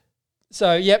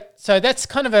 So So that's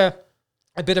kind of a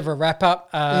bit of a wrap up.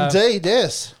 Indeed,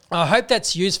 yes. I hope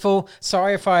that's useful.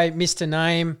 Sorry if I missed a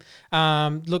name.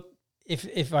 Look.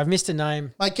 If I've missed a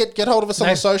name, mate, get hold of us on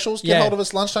the socials. Get hold of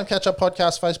us. Lunchtime Catch Up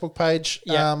Podcast Facebook page.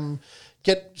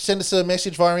 Send us a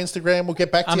message via Instagram. We'll get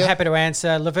back to you. I'm happy to answer.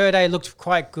 Laverde looked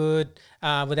quite good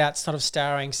without sort of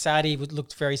starring. Sadi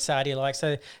looked very Sadi-like.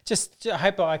 So I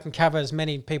hope I can cover as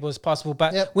many people as possible.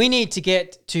 But we need to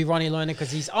get to Ronny Lerner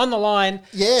because he's on the line.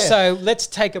 Yeah. So let's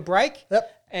take a break.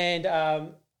 Yep.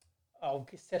 And I'll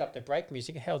set up the break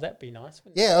music. Hell, that'd be nice.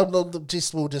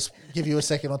 We'll just give you a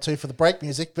second or two for the break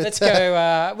music. But let's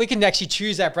go. We can actually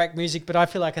choose our break music, but I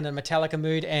feel like I'm in a Metallica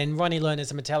mood, and Ronny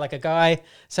Lerner's a Metallica guy,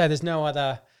 so there's no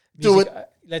other music. Do it.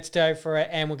 Let's go for it,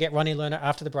 and we'll get Ronny Lerner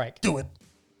after the break. Do it.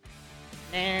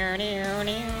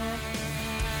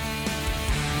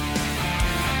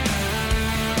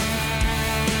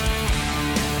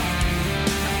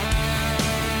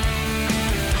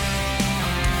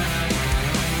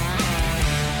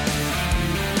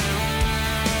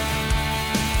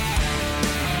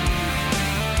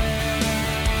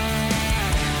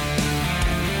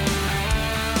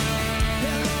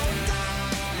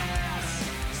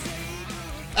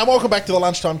 And welcome back to the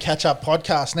Lunchtime Catch-Up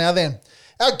podcast. Now then,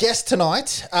 our guest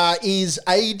tonight is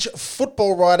Age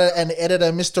football writer and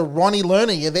editor, Mr. Ronny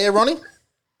Lerner. You there, Ronny?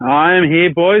 I am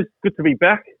here, boys. Good to be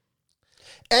back.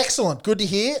 Excellent. Good to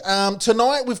hear.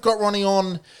 Tonight we've got Ronny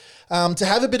on to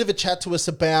have a bit of a chat to us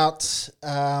about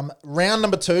round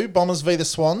number 2, Bombers v the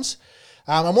Swans.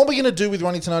 And what we're going to do with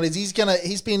Ronny tonight is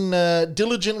he's been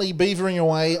diligently beavering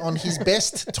away on his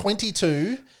best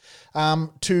 22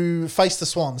 to face the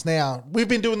Swans. Now, we've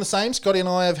been doing the same. Scotty and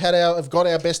I have got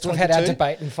our best 22. We've had our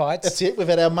debate and fights. That's it. We've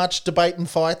had our much debate and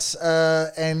fights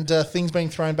and things being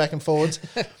thrown back and forwards.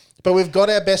 But we've got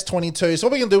our best 22. So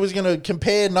what we're going to do is we're going to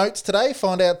compare notes today,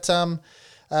 find out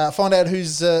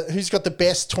who's got the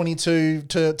best 22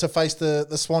 to face the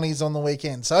Swannies on the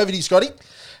weekend. So over to you, Scotty.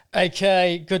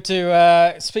 Okay, good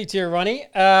to speak to you, Ronny.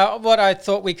 What I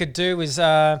thought we could do is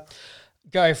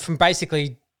go from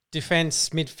basically defence,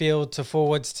 midfield to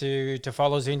forwards to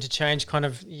followers, interchange, kind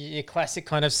of your classic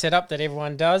kind of setup that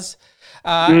everyone does.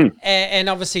 And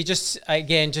obviously just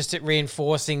at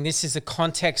reinforcing, this is the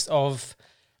context of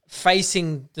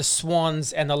facing the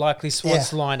Swans and the likely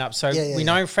Swans lineup. So we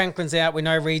know Franklin's out, we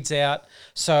know Reed's out.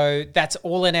 So that's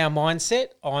all in our mindset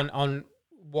on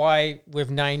why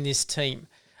we've named this team.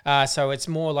 So it's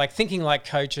more like thinking like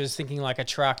coaches, thinking like a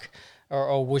truck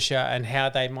or Woosha and how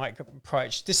they might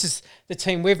approach. This is the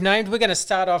team we've named. We're going to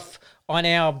start off on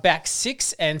our back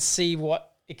six and see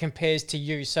what it compares to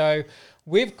you. So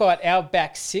we've got our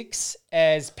back six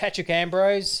as Patrick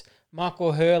Ambrose,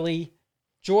 Michael Hurley,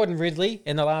 Jordan Ridley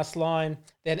in the last line,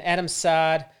 then Adam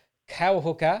Sard, Cale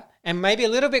Hooker, and maybe a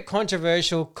little bit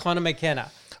controversial, Connor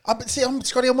McKenna.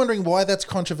 Scotty, I'm wondering why that's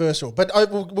controversial. But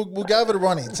we'll go over to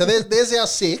Ronny. So there's our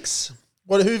six.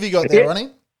 Who have you got there,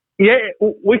 Ronny? Yeah,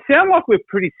 we sound like we're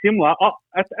pretty similar.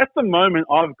 At the moment,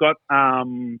 I've got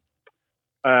from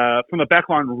the back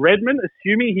line, Redmond,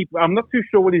 assuming I'm not too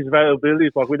sure what his availability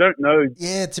is like. We don't know.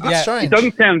 Yeah, it's a bit strange.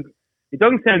 It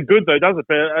doesn't sound good though, does it?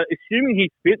 But assuming he's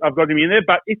fit, I've got him in there.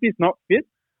 But if he's not fit,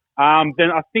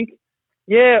 then I think,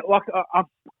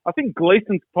 I think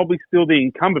Gleeson's probably still the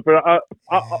incumbent. But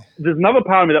there's another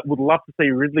part of me that would love to see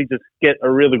Ridley just get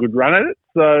a really good run at it.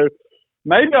 So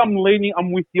maybe I'm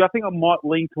with you. I think I might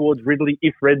lean towards Ridley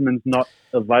if Redmond's not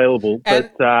available.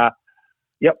 Yep.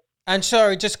 And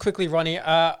sorry, just quickly, Ronny,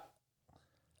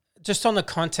 just on the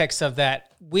context of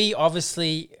that, we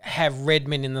obviously have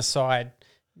Redmond in the side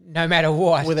no matter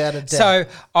what. Without a doubt. So,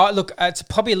 look, it's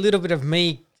probably a little bit of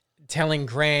me telling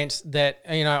Grant that,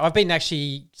 I've been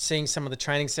actually seeing some of the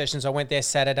training sessions. I went there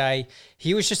Saturday.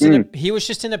 He was just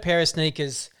in a pair of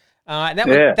sneakers. And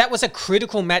that was a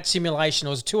critical match simulation.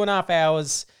 It was 2.5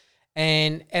 hours.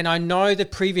 And I know the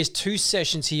previous 2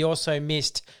 sessions he also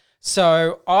missed.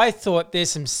 So I thought there's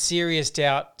some serious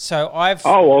doubt. So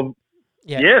so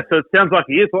it sounds like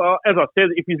he is. Well, as I said,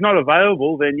 if he's not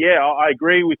available, then I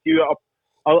agree with you.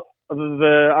 I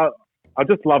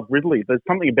just love Ridley. There's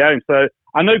something about him. So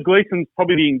I know Gleeson's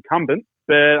probably the incumbent,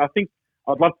 but I think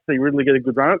I'd love to see Ridley get a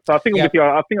good run at it. So I think with you,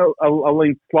 I think I'll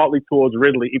lean slightly towards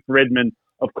Ridley if Redmond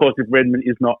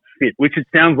is not fit, which it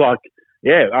sounds like.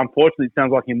 Yeah, unfortunately, it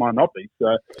sounds like he might not be.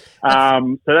 So,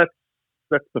 so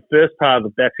that's the first part of the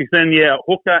back six. Then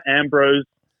Hooker, Ambrose,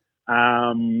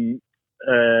 and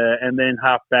then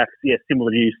half backs. Yeah,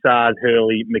 similar to you, Sard,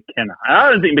 Hurley, McKenna.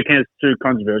 I don't think McKenna's too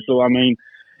controversial. I mean,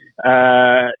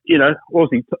 what was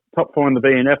he top 4 in the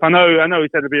BNF? I know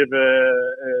he's had a bit of a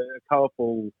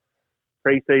colourful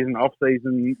pre-season,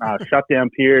 off-season shutdown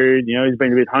period. He's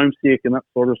been a bit homesick and that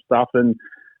sort of stuff. And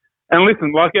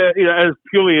listen, like as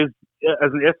purely as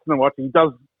an Essendon watcher,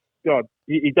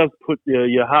 he does put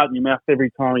your heart in your mouth every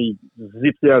time he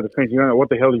zips out of the fence. You don't know what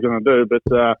the hell he's going to do,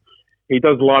 but he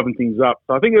does liven things up.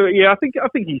 So I think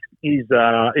he's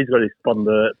got his spot on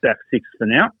the back six for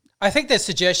now. I think the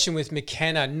suggestion with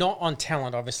McKenna, not on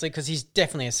talent, obviously, because he's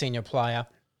definitely a senior player.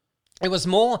 It was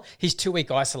more his 2-week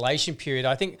isolation period.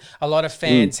 I think a lot of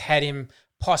fans had him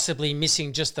possibly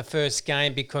missing just the first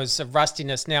game because of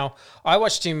rustiness. Now, I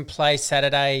watched him play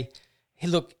Saturday.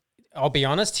 I'll be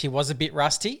honest, he was a bit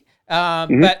rusty,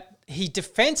 but he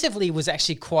defensively was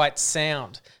actually quite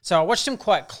sound. So I watched him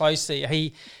quite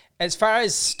closely. As far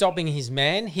as stopping his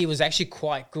man, he was actually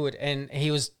quite good, and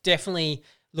he was definitely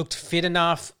looked fit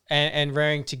enough and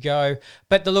raring to go.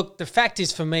 But the fact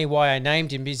is for me why I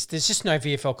named him is there's just no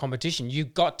VFL competition. You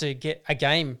got to get a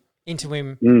game into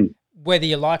him whether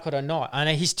you like it or not. And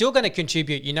he's still going to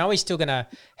contribute. He's still going to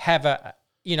have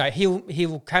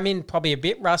he'll come in probably a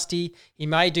bit rusty. He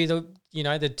may do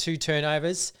the 2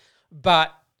 turnovers,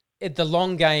 but the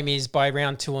long game is by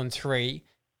round 2 and 3,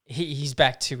 he's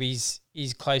back to he's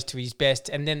close to his best,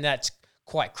 and then that's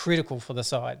quite critical for the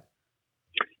side.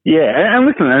 Yeah, and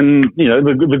listen, and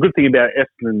the good thing about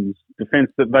Essendon's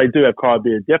defence that they do have quite a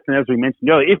bit of depth, and as we mentioned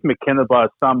earlier, if McKenna by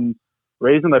some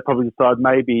reason they probably decide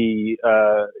maybe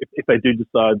if they do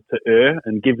decide to err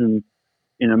and give him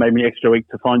maybe an extra week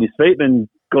to find his feet, then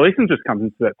Gleeson just comes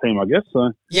into that team, I guess.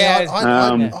 So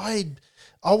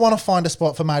I want to find a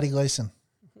spot for Marty Gleeson.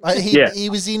 He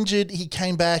was injured. He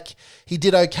came back. He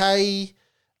did okay.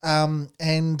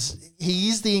 And he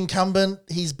is the incumbent.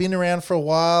 He's been around for a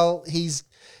while. He's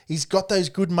got those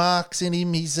good marks in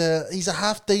him. He's a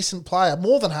half decent player,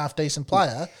 more than half decent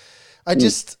player.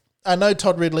 I know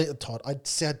Todd Ridley. I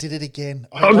did it again.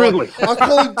 Todd Ridley. I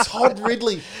call him Todd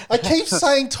Ridley. I keep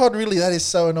saying Todd Ridley. That is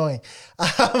so annoying. He's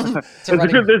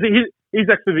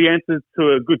actually the answer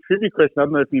to a good trivia question. I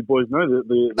don't know if you boys know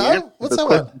the answer. What's that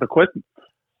one? The question.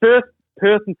 First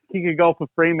person to kick a goal for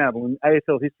Fremantle in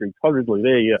AFL history, Todd Ridley.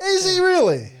 There you go. Is he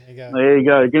really? There you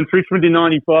go. Against Richmond in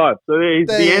 95. So he's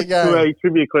the answer to a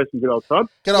trivia question, good old Todd.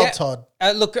 Good old Todd.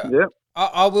 Look,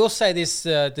 I will say this,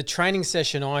 the training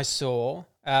session I saw,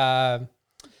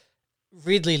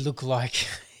 Ridley looked like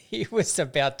he was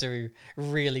about to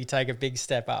really take a big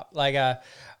step up. I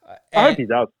hope he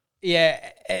does. Yeah.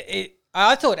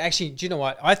 I thought, actually, do you know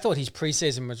what? I thought his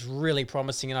preseason was really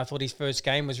promising, and I thought his first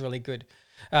game was really good.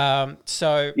 Yeah,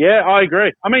 I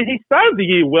agree. I mean, he started the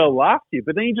year well last year,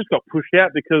 but then he just got pushed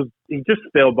out because he just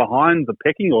fell behind the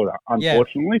pecking order,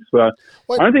 unfortunately. Yeah.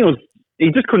 So I don't think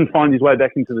he just couldn't find his way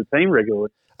back into the team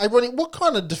regularly. Hey, Ronnie, what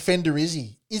kind of defender is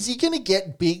he? Is he going to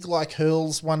get big like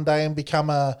Hurls one day and become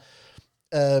a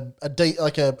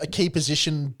key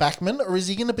position backman, or is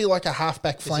he going to be like a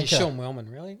halfback flanker? Is he Sean Wellman,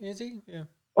 really? Is he? Yeah.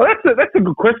 Well, that's a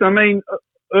good question. I mean,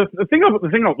 the thing that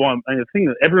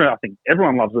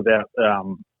everyone loves about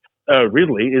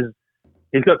Ridley is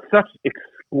he's got such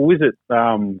exquisite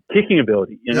kicking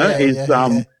ability. He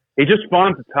just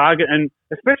finds a target, and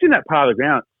especially in that part of the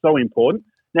ground, it's so important.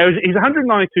 Now he's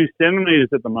 192 centimeters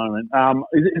at the moment.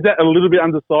 Is that a little bit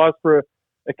undersized for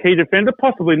a key defender?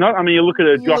 Possibly not. I mean, you look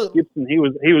at Josh Gibson; he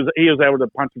was able to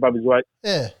punch above his weight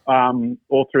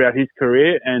all throughout his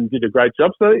career and did a great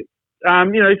job. So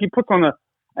if he puts on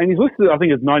and he's listed, I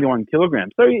think, as 91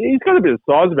 kilograms. So he's got a bit of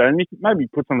size about him. Maybe he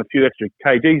puts on a few extra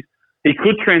kgs. He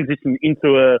could transition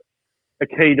into a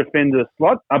key defender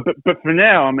slot. But for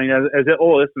now, I mean, as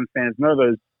all Essendon fans know,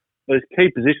 those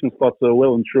key position slots are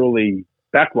well and truly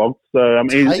backlogged. So I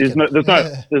mean, there's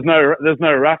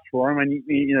no rush for him. And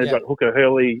you've got Hooker,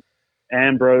 Hurley,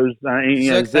 Ambrose,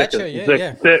 Zerk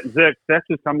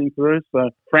Thatcher's coming through. So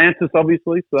Francis,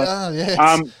 obviously. So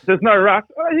there's no rush.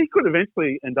 He could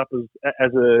eventually end up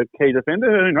as a key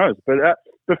defender. Who knows?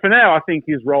 But for now, I think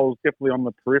his role is definitely on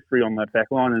the periphery on that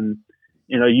back line, and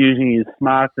using his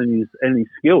smarts and his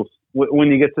skills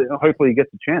when hopefully he gets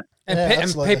a chance.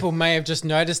 And people may have just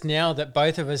noticed now that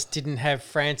both of us didn't have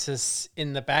Francis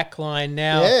in the back line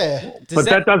now. Yeah.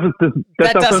 That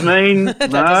doesn't mean...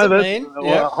 That doesn't mean...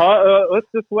 let's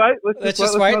just wait. Let's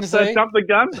just wait and see. Jump the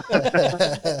gun.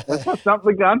 Let's not jump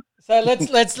the gun. So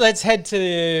let's head to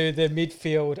the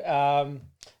midfield.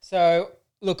 So,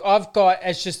 look, I've got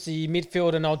as just the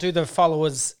midfield, and I'll do the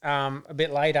followers a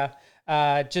bit later.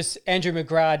 Just Andrew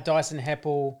McGrath, Dyson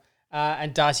Heppel,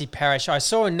 and Darcy Parish. I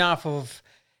saw enough of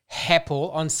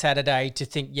Heppel on Saturday to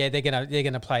think, they're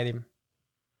gonna play them.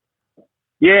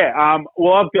 Yeah.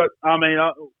 Well, I've got. I mean,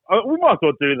 we might as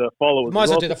well do the followers. Might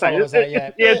as well do the followers. Do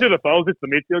the followers. It's the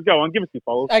midfield. Go on, give us your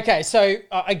followers. Okay, so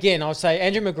again, I'll say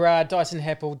Andrew McGrath, Dyson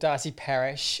Heppel, Darcy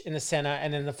Parish in the centre,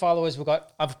 and then the followers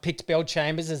I've picked Bell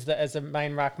Chambers as the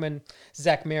main ruckman,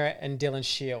 Zach Merritt and Dylan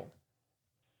Shield.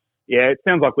 Yeah, it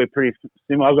sounds like we're pretty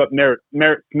similar. I've got Merritt,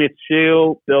 Smith,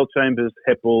 Shield, Bell Chambers,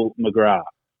 Heppel, McGrath.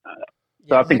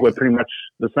 So I think we're pretty much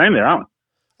the same there, aren't we?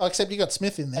 Oh, except you got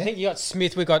Smith in there. I think you got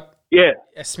Smith. We got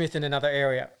Smith in another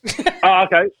area. Oh,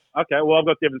 okay. Well, I've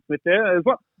got Devin Smith there.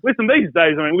 Listen, these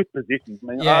days, I mean, with positions, I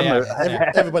mean,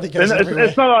 everybody goes everywhere.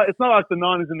 It's not like the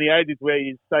 90s and the 80s where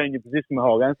you stay in your position the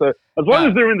whole game. So as long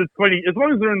as they're in the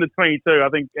 22, I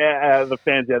think the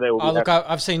fans out there will be happy.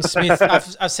 I've seen Smith.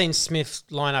 I've seen Smith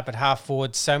line up at half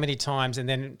forward so many times, and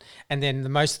then the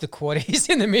most of the quarter he's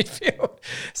in the midfield.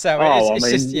 So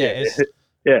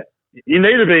you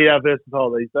need to be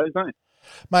versatile these days, don't you?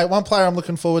 Mate, one player I'm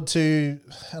looking forward to,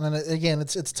 and then again,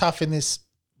 it's tough in this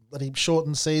bloody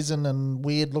shortened season and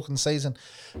weird looking season,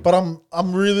 but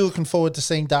I'm really looking forward to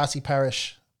seeing Darcy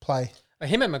Parish play.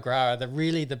 Him and McGrath are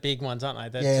the big ones,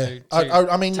 aren't they?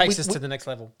 I mean, takes us to the next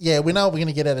level. Yeah, we know what we're going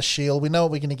to get out of Shield. We know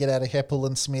what we're going to get out of Heppel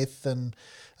and Smith and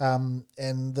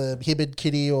the Hibbard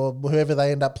Kitty or whoever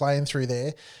they end up playing through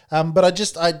there.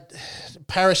 But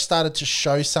Parish started to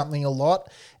show something a lot,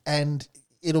 and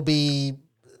it'll be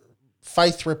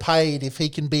faith repaid if he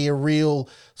can be a real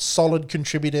solid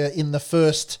contributor in the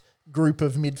first group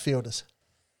of midfielders.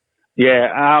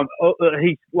 Yeah,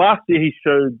 last year he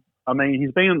showed. I mean,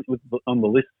 he's been on the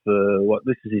list for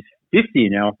this is his 5th year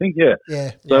now, I think. Yeah.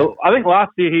 Yeah. So I think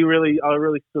last year I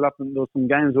really stood up, and there were some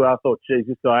games where I thought, geez,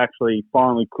 this guy actually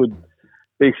finally could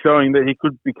be showing that he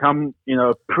could become,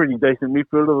 a pretty decent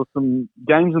midfielder. There were some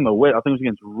games in the wet. I think it was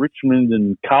against Richmond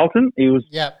and Carlton. He was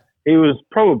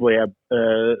probably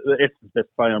the Essendon's best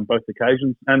player on both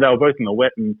occasions, and they were both in the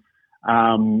wet. And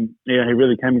he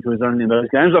really came into his own in those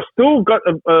games. I've still got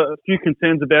a few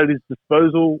concerns about his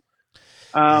disposal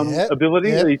ability.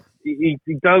 Yep.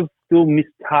 He does still miss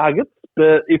targets,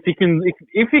 but if he can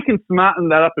smarten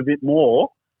that up a bit more,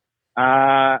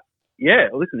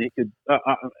 listen, he could.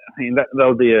 That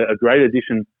would be a great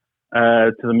addition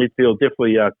to the midfield.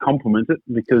 Definitely complement it,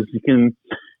 because you can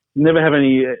never have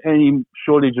any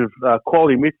shortage of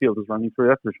quality midfielders running through.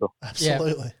 That's for sure.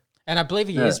 Absolutely. Yeah. And I believe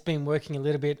he has been working a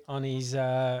little bit on his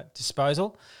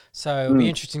disposal. So it'll be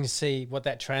interesting to see what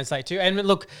that translates to. And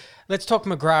look, let's talk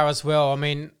McGrath as well. I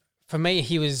mean, for me,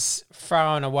 he was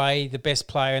far and away the best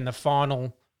player in the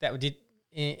final that we did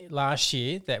last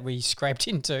year that we scraped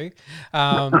into.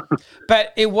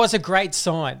 But it was a great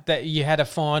sign that you had a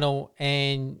final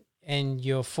and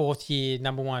your 4th year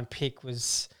number 1 pick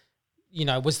was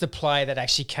the player that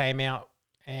actually came out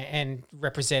and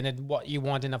represented what you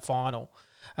want in a final.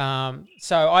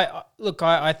 So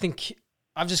I think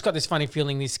I've just got this funny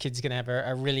feeling this kid's going to have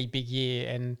a really big year.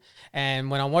 And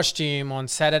when I watched him on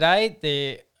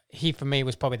Saturday, he for me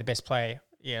was probably the best player.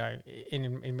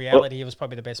 In reality, he was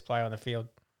probably the best player on the field.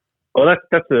 Well,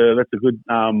 that's a good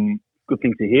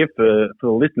thing to hear for the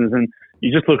listeners. And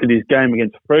you just look at his game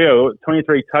against Freo: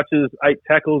 23 touches, 8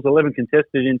 tackles, 11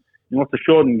 contested in what's a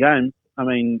shortened game. I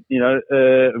mean,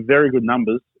 very good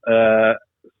numbers.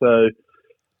 So.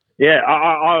 Yeah,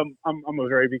 I'm a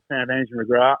very big fan of Andrew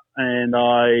McGrath, and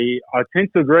I tend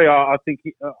to agree. I think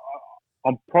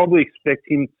I'll probably expect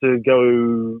him to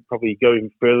go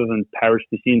even further than Parrish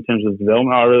this year in terms of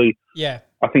development.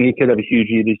 I think he could have a huge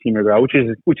year this year,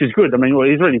 McGrath, which is good. I mean,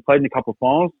 he's already played in a couple of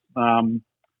finals.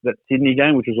 That Sydney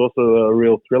game, which was also a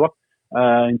real thriller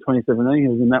in 2017, he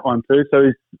was in that one too.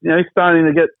 So he's starting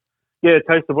to get a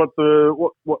taste of what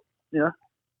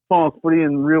finals footy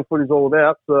and real footy is all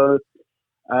about. So.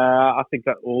 I think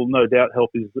that will no doubt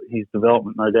help his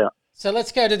development, no doubt. So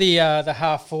let's go to the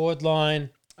half forward line.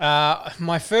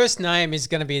 My first name is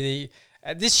going to be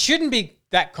this shouldn't be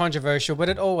that controversial, but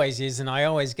it always is, and I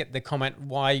always get the comment,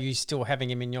 why are you still having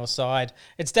him in your side?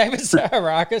 It's David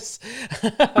Zaharakis,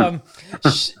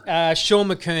 Sean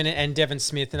McKernan and Devon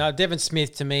Smith. And Devon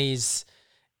Smith to me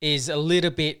is a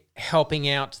little bit helping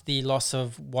out the loss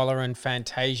of Waller and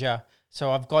Fantasia.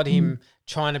 So I've got him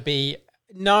trying to be...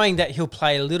 knowing that he'll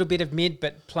play a little bit of mid,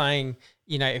 but playing,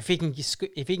 if he can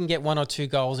get 1 or 2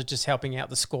 goals, or just helping out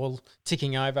the score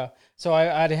ticking over. So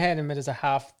I'd had him as a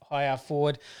high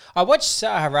forward. I watched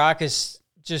Zaharakis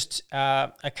just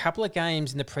a couple of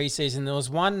games in the preseason. There was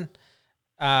one,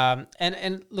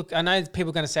 and look, I know people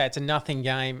are going to say it's a nothing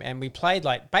game, and we played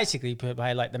like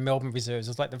the Melbourne Reserves. It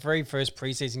was like the very first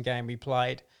preseason game we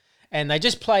played, and they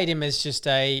just played him as just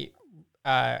a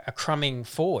crumbing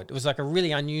forward. It was like a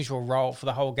really unusual role for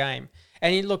the whole game.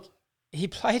 And he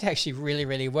played actually really,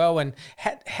 really well and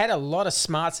had a lot of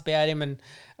smarts about him. And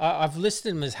I've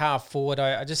listed him as half forward.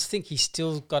 I just think he's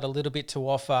still got a little bit to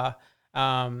offer.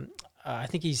 I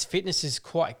think his fitness is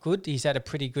quite good. He's had a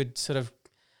pretty good sort of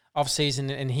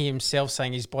off-season, and he himself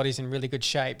saying his body's in really good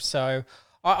shape. So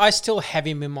I still have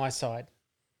him in my side.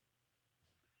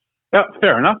 Yeah,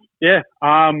 fair enough. Yeah.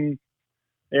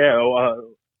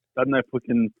 I don't know if we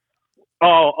can.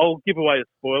 I'll give away a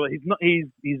spoiler. He's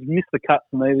missed the cut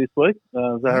for me this week.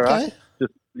 Zaharakis.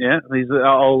 Okay.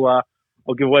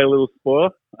 I'll give away a little spoiler.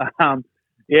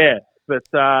 But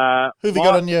who have you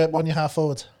got on your half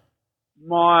forwards?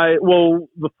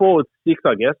 The forward 6,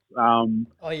 I guess.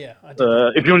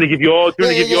 If you want to give yours,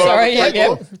 Sorry,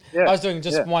 yeah. I was doing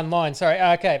just one line. Sorry.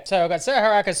 Okay, so I've got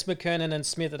Zaharakis, McKernan, and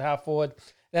Smith at half forward.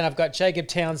 Then I've got Jacob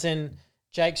Townsend,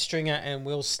 Jake Stringer, and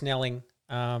Will Snelling.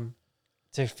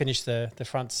 To finish the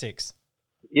front 6.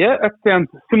 Yeah, that sounds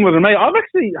similar to me. I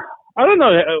don't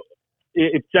know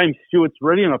if James Stewart's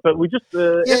ready or not, but we just,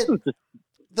 that's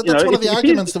one of the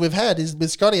arguments that we've had is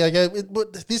with Scotty. I go,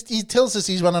 he tells us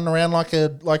he's running around like a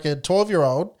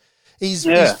 12-year-old. He's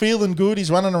feeling good.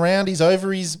 He's running around. He's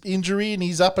over his injury and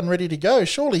he's up and ready to go.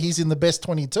 Surely he's in the best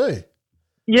 22.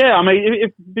 Yeah, I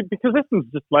mean, because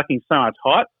Essendon's just lacking so much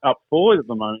height up forward at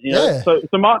the moment. So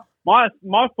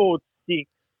my forward 6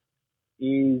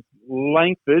 is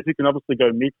Langford, who can obviously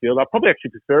go midfield. I probably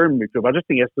actually prefer him midfield. I just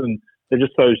think Essendon, they're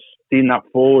just so thin up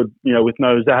forward, with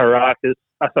no Zaharakis.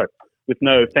 With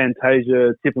no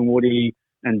Fantasia, Tipungwuti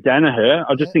and Danaher.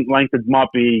 I just think Langford might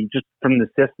be, just from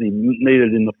necessity,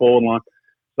 needed in the forward line.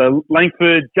 So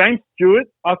Langford, James Stewart,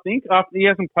 I think, after he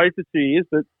hasn't played for 2 years,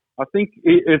 but I think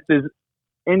if there's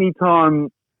any time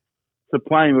to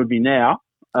play him, it would be now.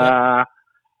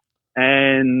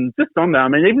 And just on that, I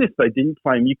mean, even if they didn't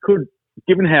play him, you could,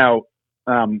 given how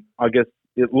I guess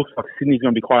it looks like Sydney's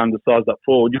going to be quite undersized up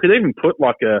forward, you could even put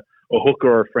like a Hooker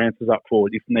or a Francis up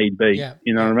forward if need be. Yeah.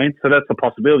 You know what I mean? So that's a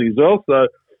possibility as well. So,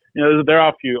 there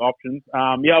are a few options.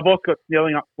 I've also got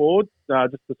Snelling up forward,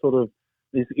 just to sort of,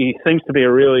 he seems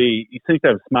to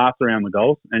have smarts around the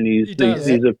goals, and he's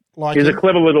a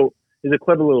clever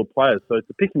little player. So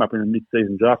to pick him up in a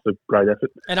mid-season draft is a great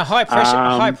effort. And a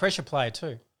high pressure player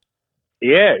too.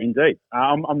 Yeah, indeed.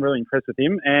 I'm really impressed with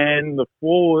him. And the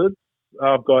forwards,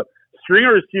 I've got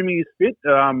Stringer, assuming he's fit.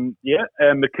 And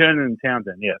McKernan and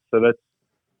Townsend. Yeah, so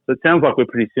it sounds like we're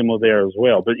pretty similar there as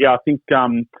well. But yeah, I think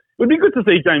it would be good to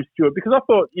see James Stewart, because I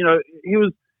thought he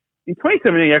was in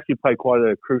 2017. He actually played quite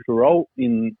a crucial role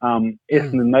in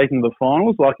Essendon making the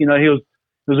finals. Like he was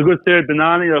a good third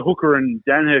banana. Hooker and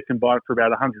Danaher combined for about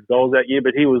 100 goals that year,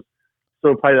 but he was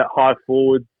sort of played that high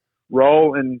forward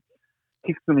role and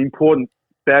kicked some important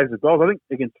bags of goals. I think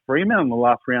against Fremantle in the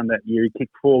last round that year, he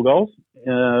kicked 4 goals,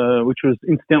 which was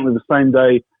incidentally the same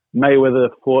day Mayweather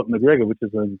fought McGregor, which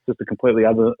is just a completely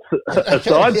other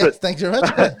aside. Yes, thanks very much.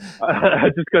 I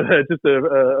just got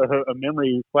a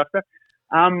memory flashback.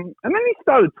 And then he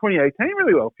started 2018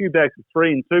 really well, a few bags of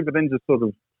 3 and 2, but then just sort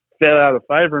of fell out of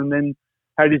favour and then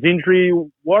had his injury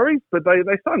worries. But they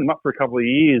signed him up for a couple of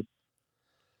years,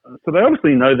 so they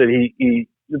obviously know that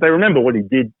they remember what he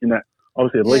did in that.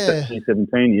 Obviously, at least that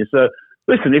 2017 year. So,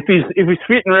 listen, if he's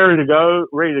fit and ready to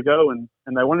go, and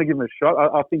they want to give him a shot,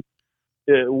 I think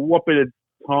what better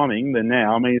timing than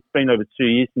now? I mean, it's been over 2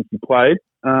 years since he played,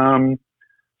 so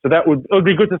it would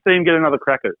be good to see him get another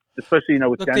crack at it, especially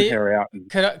with Danaher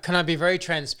out. Can I be very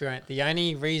transparent? The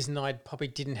only reason I probably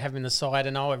didn't have him in the side,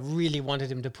 and I really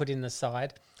wanted him to put in the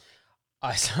side,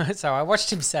 so I watched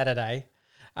him Saturday.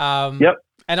 And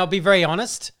I'll be very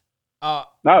honest. No,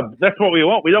 that's what we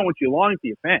want. We don't want you lying to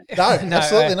your fans. No,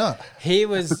 absolutely not. He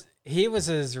was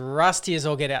as rusty as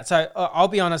all get out. So I'll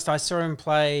be honest. I saw him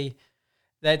play.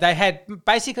 They had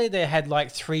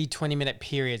like 3 20-minute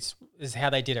periods is how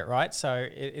they did it, right? So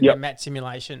in the match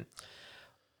simulation,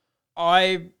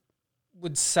 I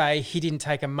would say he didn't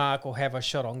take a mark or have a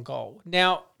shot on goal.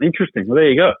 Now, interesting. Well,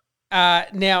 there you go.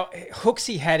 Now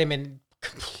Hooksy had him and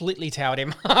completely towed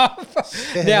him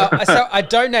off. Now, so I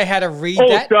don't know how to read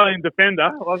that. Australian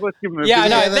defender. Let's give him a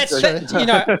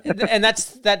and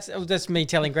that's me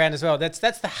telling Grant as well. That's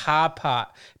the hard part,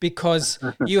 because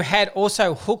you had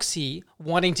also Hooksy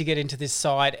wanting to get into this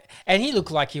side, and he looked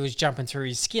like he was jumping through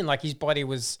his skin, like his body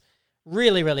was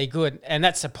really, really good, and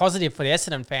that's a positive for the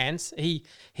Essendon fans.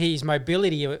 His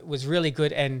mobility was really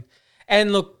good, and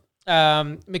look.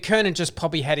 McKernan just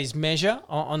probably had his measure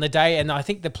on the day, and I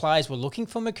think the players were looking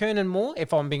for McKernan more,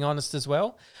 if I'm being honest as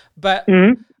well. But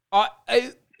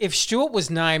if Stewart was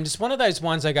named, it's one of those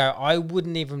ones I go, I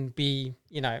wouldn't even be,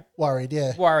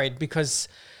 worried, because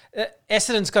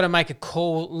Essendon's got to make a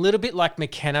call, a little bit like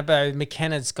McKenna, but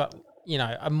McKenna's got,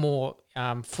 a more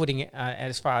footing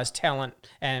as far as talent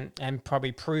and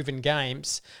probably proven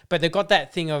games. But they've got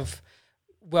that thing of,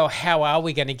 well, how are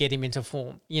we going to get him into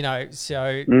form?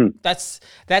 So that's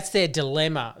their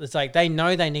dilemma. It's like they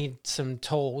know they need some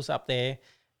tools up there.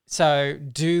 So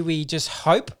do we just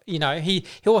hope?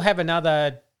 He'll have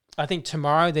another. I think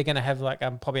tomorrow they're going to have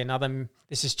probably another.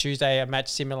 This is Tuesday, a match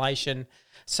simulation.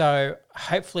 So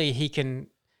hopefully he can,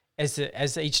 as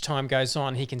each time goes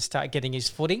on, he can start getting his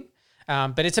footing.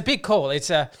 But it's a big call.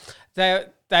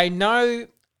 They know.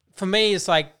 For me, it's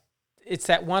like. It's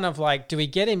that one of do we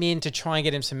get him in to try and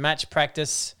get him some match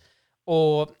practice,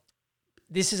 or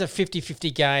this is a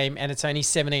 50-50 game and it's only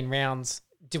 17 rounds.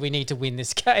 Do we need to win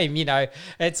this game?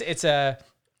 It's a...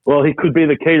 Well, he could be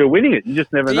the key to winning it. You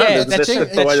just never know. Yeah, that's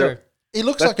true. He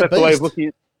looks like a beast. The way of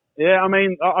looking I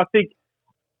mean, I think,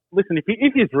 listen,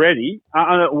 if he's ready,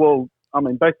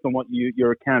 based on what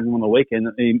you're accounting on the weekend,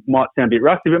 he might sound a bit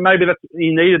rusty, but maybe he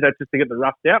needed that just to get the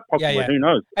rust out. Possibly, who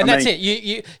knows? And that's it.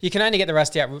 You can only get the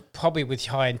rust out probably with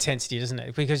high intensity, doesn't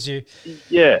it? Because you.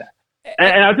 Yeah,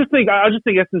 and I just think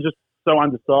Essendon's just so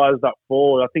undersized up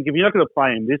forward. I think if you're not going to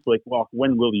play him this week, well,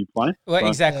 when will you play? Well,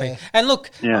 exactly. Yeah. And look,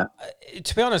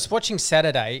 to be honest, watching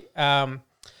Saturday.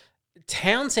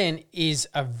 Townsend is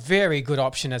a very good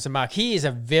option as a mark. He is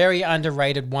a very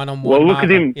underrated one-on-one. Well, look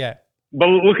at him. Yeah. but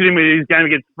look at him in his game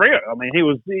against Freo. I mean,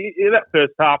 that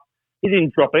first half, he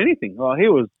didn't drop anything. He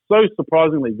was so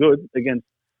surprisingly good against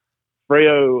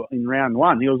Freo in round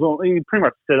one. He pretty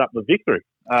much set up the victory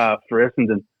for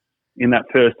Essendon in that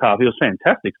first half. He was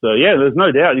fantastic. So, yeah, there's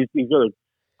no doubt he's got a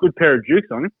good pair of jukes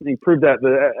on him. He proved that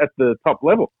at the top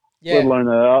level, let alone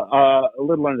a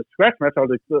scratch match.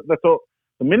 That's all.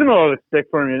 The minimum I would expect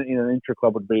for him in an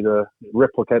intra-club would be to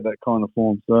replicate that kind of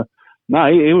form. So,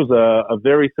 no, he was a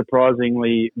very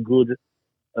surprisingly good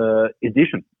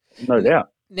addition, no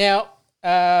doubt. Now,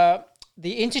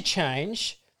 the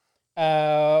interchange,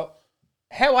 how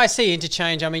I see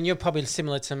interchange, I mean, you're probably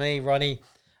similar to me, Ronnie.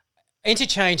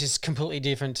 Interchange is completely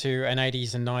different to an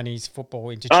 80s and 90s football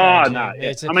interchange. Oh, no.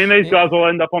 Yeah. These guys will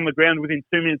end up on the ground within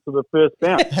 2 minutes of the first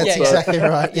bounce. That's exactly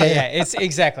right. Yeah, it's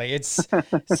exactly.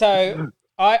 So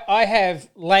I have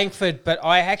Langford, but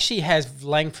I actually have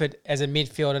Langford as a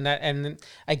midfield. And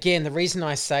again, the reason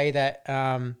I say that,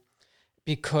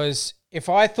 because if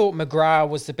I thought McGrath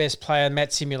was the best player in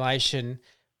that simulation,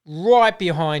 right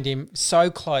behind him, so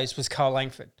close, was Cole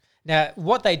Langford. Now,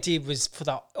 what they did was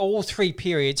for all 3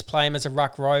 periods play him as a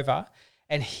ruck rover,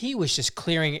 and he was just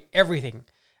clearing everything.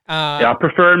 I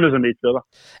prefer him as a midfielder.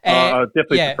 I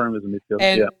definitely prefer him as a midfielder.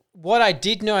 And what I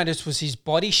did notice was his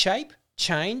body shape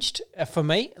changed for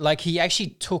me. Like, he actually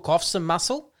took off some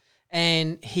muscle,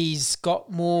 and he's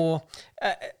got more.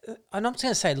 I'm not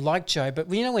going to say like Joe, but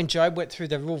when Joe went through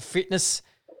the real fitness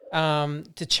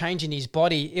to change in his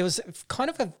body, it was kind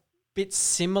of a bit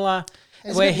similar.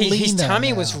 Where his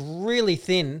tummy was really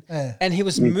thin and he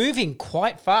was moving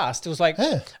quite fast. It was like,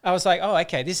 I was like, oh,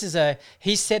 okay,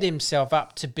 he set himself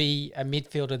up to be a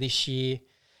midfielder this year.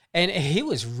 And he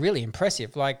was really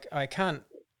impressive. Like, I can't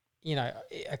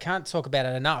talk about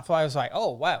it enough. I was like,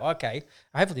 oh, wow, okay.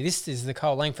 Hopefully this is the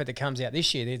Cole Langford that comes out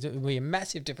this year. There will be a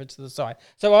massive difference to the side.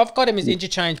 So I've got him as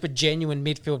interchange, but genuine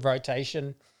midfield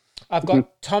rotation. I've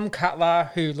got Tom Cutler,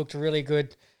 who looked really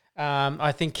good.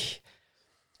 I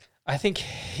think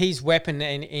his weapon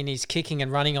in his kicking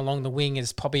and running along the wing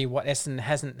is probably what Essendon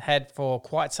hasn't had for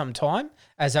quite some time,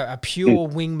 as a pure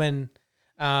wingman,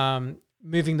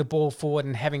 moving the ball forward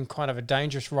and having kind of a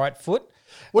dangerous right foot.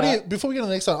 Before we get to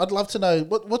the next one, I'd love to know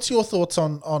what's your thoughts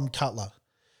on Cutler?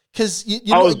 Because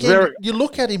you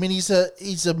look at him and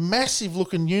he's a massive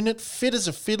looking unit, fit as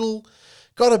a fiddle,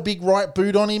 got a big right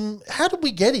boot on him. How did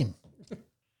we get him?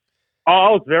 I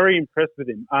was very impressed with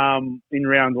him in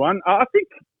round one.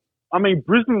 I mean,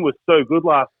 Brisbane was so good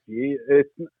last year.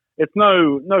 It's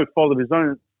no fault of his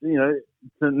own,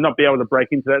 to not be able to break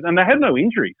into that. And they had no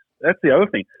injuries. That's the other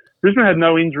thing. Brisbane had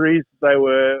no injuries. They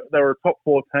were a top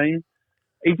 4 team.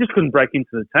 He just couldn't break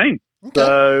into the team. Okay.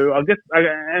 So I guess,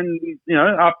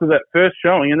 after that first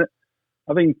showing, and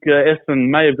I think Essendon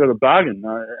may have got a bargain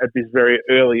at this very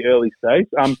early stage.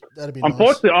 That'd be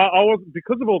unfortunately, nice. I was,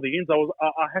 because of all the ins, I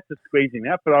had to squeeze him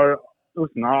out. But I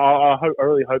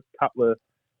really hope Cutler.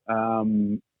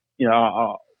 I'll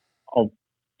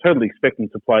totally expect him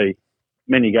to play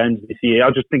many games this year. I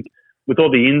just think with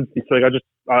all the ins this week,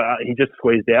 he just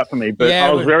squeezed out for me. But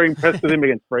I was very impressed with him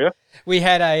against Freo. We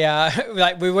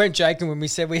had we weren't joking when we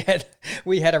said we had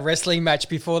a wrestling match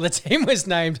before the team was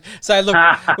named. So look,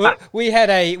 we had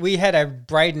a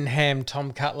Braden Ham,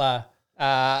 Tom Cutler.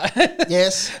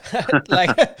 Yes.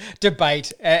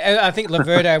 Debate. And I think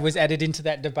Laverdo was added into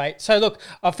that debate. So look,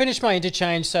 I'll finish my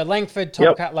interchange. So Langford,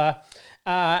 Tom Cutler.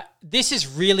 This is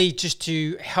really just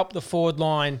to help the forward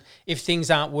line if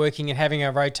things aren't working and having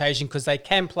a rotation, because they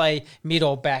can play mid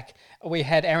or back. We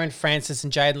had Aaron Francis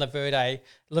and Jaden Laverde.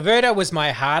 Laverde was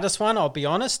my hardest one, I'll be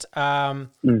honest. I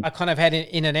kind of had it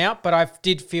in and out, but I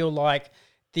did feel like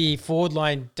the forward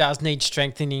line does need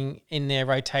strengthening in their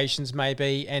rotations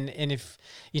maybe, and if,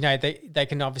 they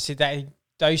can obviously,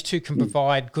 those two can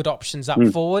provide good options up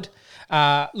forward.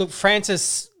 Look,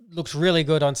 Francis looked really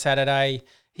good on Saturday.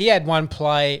 He had one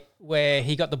play where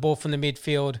he got the ball from the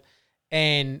midfield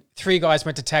and 3 guys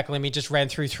went to tackle him. He just ran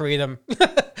through 3 of them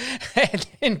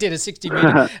and did a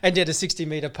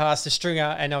 60-meter pass to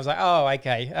Stringer. And I was like, oh,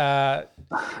 okay.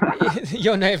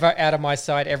 You're never out of my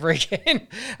sight ever again.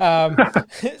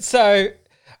 So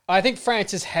I think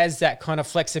Francis has that kind of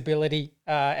flexibility,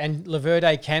 and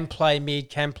Laverde can play mid,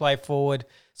 can play forward.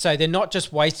 So they're not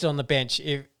just wasted on the bench.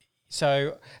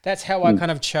 So that's how I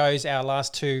kind of chose our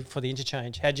last 2 for the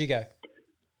interchange. How'd you go?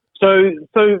 So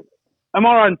am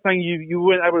I right in saying you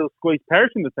weren't able to squeeze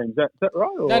Parrish in the team? Is that right?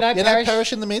 Or? No,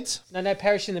 Parrish in the mids? No,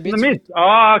 Parrish in the mids. In the mids?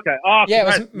 Oh, okay. Oh, yeah, it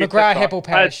was McGrath, Heppel,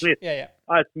 Parrish. Yeah.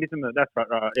 I had Smith in the, that's right,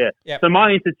 yeah. Yep. So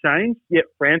my interchange,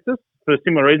 Francis, for a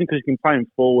similar reason, because you can play him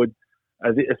forward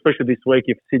especially this week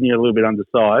if Sydney are a little bit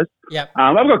undersized. Yep.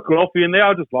 I've got Guelphy in there.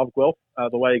 I just love Guelph,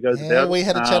 the way he goes about. We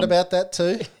had a chat about that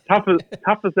too. Tough as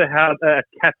a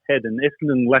cat's head, and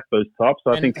Essendon lack those types,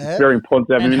 so I think it's very important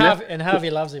to have him in there. And Harvey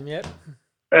loves him, yep.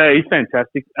 He's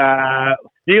fantastic.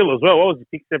 Steele as well. What was he,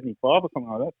 pick 75 or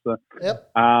something like that?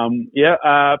 So, yep.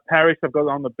 Parrish I've got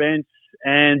on the bench,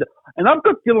 and I've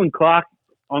got Dylan Clark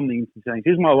on the interchange.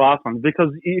 Here's my last one,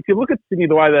 because if you look at Sydney,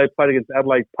 the way they played against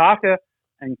Adelaide, Parker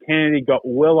and Kennedy got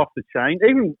well off the chain.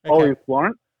 Even Ollie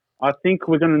Florent, I think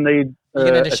we're going to need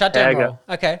a shutdown role.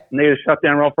 Okay. Need a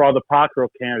shutdown role for either Parker or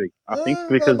Kennedy, I think,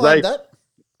 because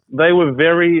they were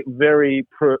very, very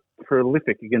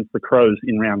prolific against the Crows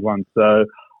in round one. So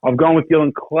I've gone with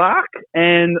Dylan Clark,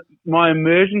 and my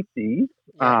emergencies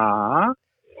are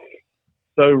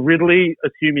so Ridley,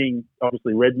 assuming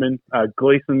obviously Redmond,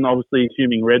 Gleeson, obviously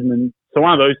assuming Redmond. So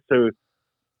one of those two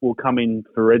will come in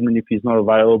for Redmond if he's not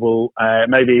available.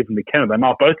 Maybe even McKenna. They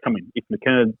might both come in if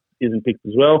McKenna isn't picked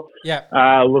as well. Yeah.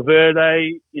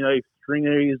 Laverde, if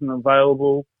Stringer isn't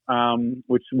available,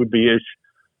 which would be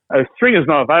Stringer's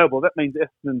not available. That means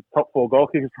Essendon's top 4 goal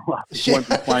kickers from last year won't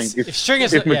be playing. If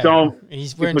Stringer's McDonald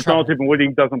Tip and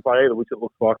Wooding doesn't play either, which it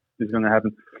looks like is going to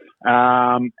happen.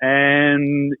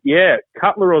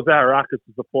 Cutler or Zaharakis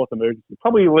is the fourth emergency.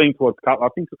 Probably leaning towards Cutler.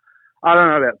 I don't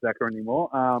know about Zachar anymore.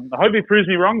 I hope he proves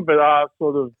me wrong, but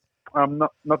I'm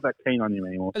not that keen on him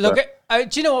anymore. Look,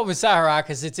 do you know what with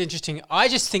Zaharakis? It's interesting. I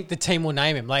just think the team will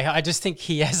name him. Like, I just think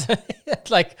he has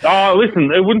Oh,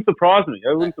 listen, it wouldn't surprise me.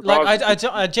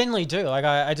 I genuinely do. Like,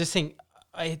 I just think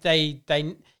they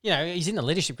he's in the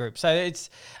leadership group. So it's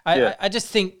I just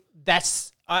think that's.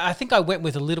 I think I went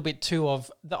with a little bit too of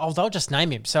they'll just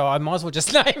name him, so I might as well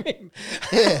just name him.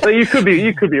 Yeah. So you could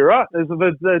be right. There's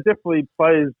definitely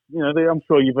players. I'm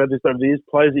sure you've had this over the years.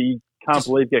 Players that you can't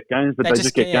believe get games, but they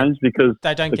just get games because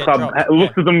they don't the get club dropped.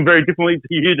 looks at them very differently to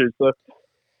you do. So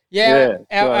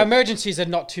our emergencies are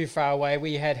not too far away.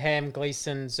 We had Ham,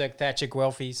 Gleeson, Zerk Thatcher,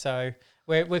 Guelphy, so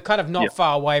we're kind of not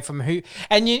far away from who.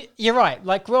 And you're right.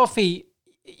 Like Guelphy,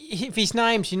 if he's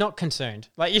named, you're not concerned.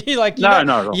 He's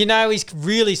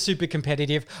really super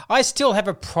competitive. I still have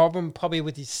a problem probably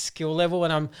with his skill level,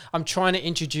 and I'm trying to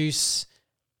introduce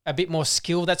a bit more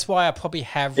skill. That's why I probably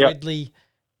have Ridley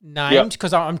named,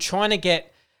 because I'm trying to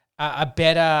get a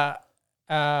better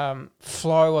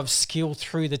flow of skill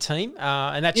through the team.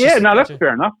 And that's that's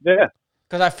fair enough. Yeah.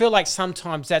 Because I feel like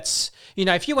sometimes that's,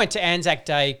 if you went to Anzac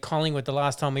Day, Collingwood, the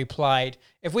last time we played,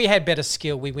 if we had better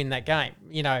skill, we win that game,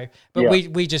 But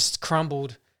we just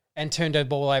crumbled and turned the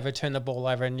ball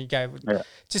over, and you go,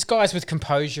 just guys with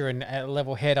composure and a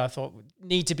level head, I thought,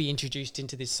 need to be introduced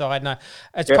into this side. And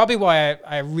it's probably why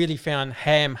I really found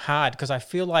Ham hard, because I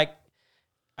feel like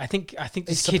I think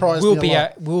this kid will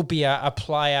be a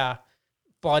player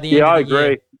by the end of the year. Yeah, I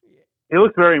agree. He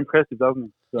looks very impressive, doesn't he?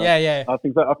 So yeah. I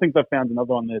think they found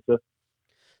another one there too.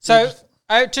 So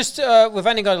we've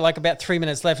only got about 3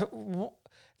 minutes left.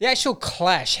 The actual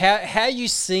clash, how are you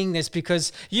seeing this?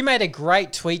 Because you made a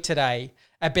great tweet today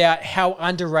about how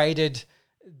underrated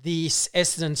the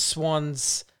Essendon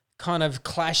Swans kind of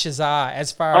clashes are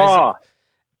as far as...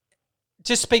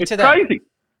 Just speak to that.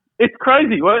 It's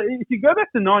crazy. Well, if you go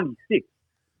back to 96,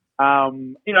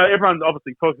 everyone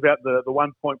obviously talks about the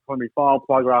 1 point preliminary final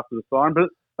plug after the siren, but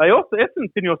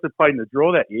Essendon Sydney also played in the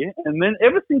draw that year. And then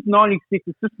ever since 96,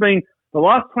 it's just been the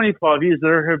last 25 years,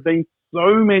 there have been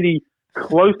so many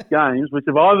close games which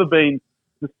have either been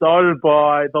decided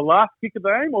by the last kick of the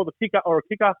game or a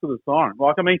kick after the siren.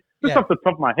 Off the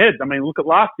top of my head, look at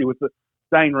last year with the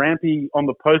Dane Rampy on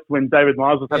the post when David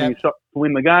Miles was having a shot to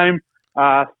win the game.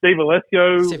 Steve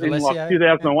Alessio in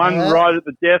 2001, right at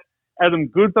the death. Adam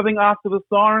Goods, I think, after the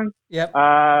siren. Yep.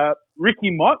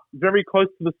 Ricky Mott, very close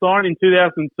to the siren in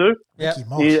 2002. Yep.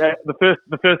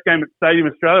 The first game at Stadium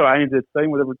Australia, or ANZ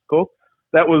Stadium, whatever it's called.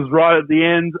 That was right at the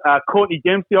end. Courtney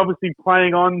Dempsey obviously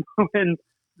playing on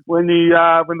when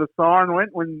the siren went,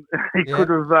 when he could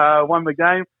have won the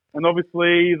game. And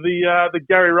obviously the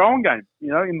Gary Rowan game,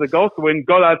 in the goal, when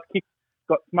Goddard's kick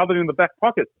got smothered in the back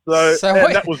pocket. So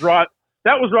that was right.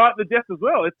 That was right at the death as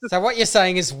well. So what you're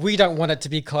saying is we don't want it to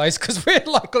be close because we're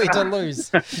likely to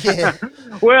lose.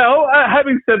 Well,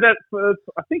 having said that,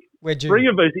 I think three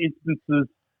of those instances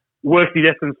worked in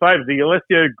Essendon's favour. The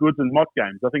Alessio, Goods and Mott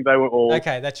games. I think they were all...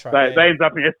 Okay, that's right. They ended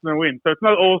up in Essendon win. So it's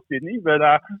not all Sydney, but...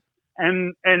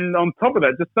 And on top of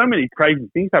that, just so many crazy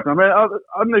things happen. I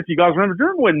don't know if you guys remember. Do you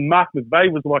remember when Mark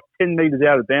McVeigh was 10 metres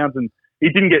out of bounds and he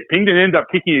didn't get pinged and ended up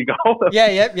kicking a goal?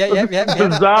 Yeah.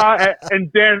 Bizarre.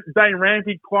 And Dane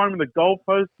Rampy climbing the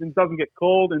goalpost and doesn't get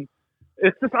called. And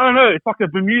it's just, I don't know, it's like a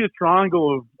Bermuda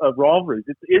Triangle of rivalries.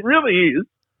 It really is.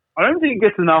 I don't think it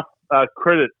gets enough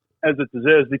credit as it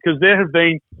deserves, because there have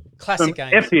been classic some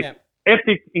games,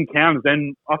 epic encounters,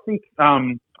 and I think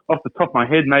off the top of my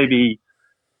head, maybe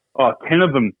 10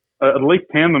 of them, at least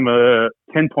 10 of them are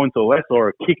 10 points or less, or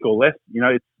a kick or less. You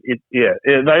know,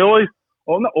 they always,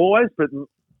 well, not always, but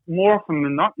more often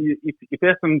than not, if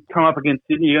Essendon come up against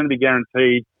Sydney, you're going to be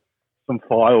guaranteed some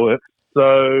fireworks.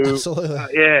 So, absolutely,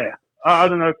 I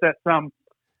don't know if that's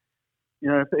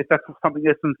if that's something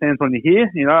Essendon fans want to hear.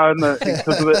 You know, I don't know,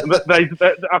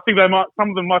 I think they might. Some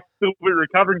of them might still be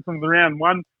recovering from the round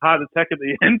one heart attack at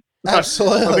the end.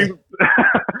 Absolutely, I think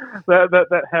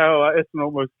that how Essendon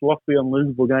almost lost the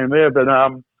unlosable game there. But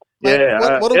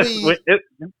what are we?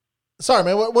 Sorry,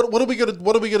 man. What are we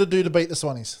going to do to beat the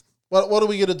Swannies? What are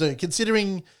we going to do?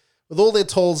 Considering with all their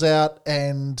tools out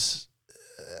and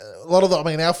a lot of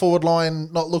our forward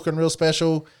line not looking real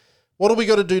special. What do we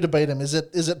got to do to beat them? Is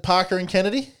it Parker and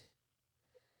Kennedy?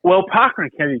 Well, Parker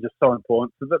and Kennedy are just so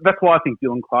important. So that's why I think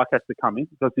Dylan Clark has to come in,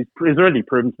 because he's already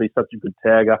proven to be such a good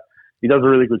tagger. He does a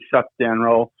really good shutdown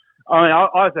role. I mean,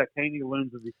 Isaac Heaney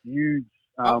looms as a huge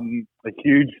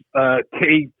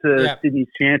key to Sydney's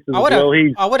chances as well.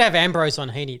 I would have Ambrose on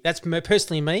Heaney. That's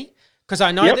personally me, because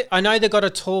I know they've got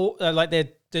a tall they're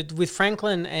with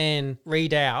Franklin and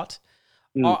Reed out.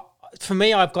 For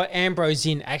me, I've got Ambrose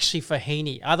in actually for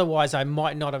Heaney. Otherwise, I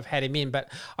might not have had him in.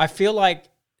 But I feel like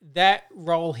that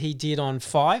role he did on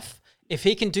Fife, if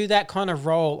he can do that kind of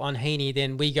role on Heaney,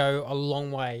 then we go a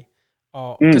long way.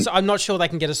 Because I'm not sure they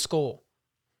can get a score.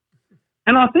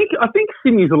 And I think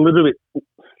Sydney's a little bit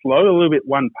slow, a little bit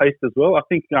one-paced as well. I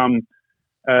think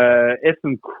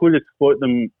Essendon could exploit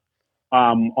them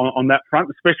on that front,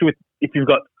 especially if you've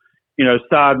got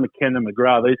Sard, McKenna,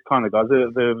 McGrath, these kind of guys.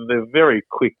 They're very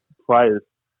quick players,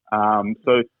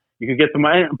 so you could get them.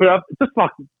 But just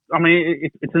like,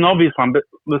 it's an obvious one, but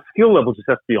the skill level just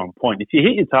has to be on point. If you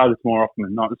hit your targets more often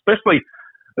than not, especially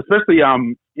up at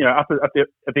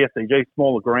the SCG,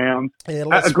 smaller grounds,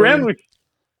 a ground which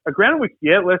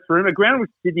less room, a ground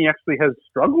which Sydney actually has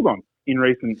struggled on in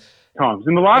recent times.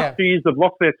 In the last 2 years, they've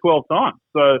lost there 12 times.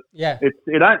 So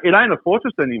it ain't a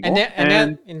fortress anymore.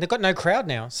 And they've got no crowd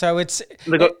now. So it's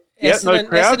no crowd.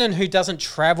 Essendon, who doesn't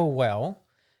travel well,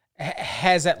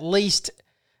 has at least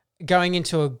going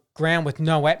into a ground with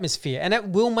no atmosphere. And it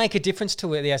will make a difference to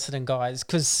the Essendon guys,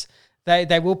 because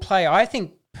they will play. I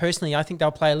think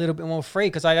they'll play a little bit more free,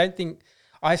 because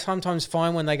I sometimes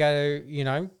find when they go,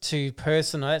 to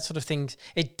Perth and that sort of thing,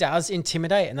 it does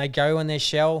intimidate and they go in their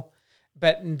shell.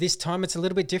 But this time it's a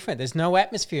little bit different. There's no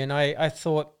atmosphere. And I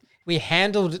thought we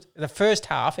handled the first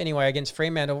half anyway against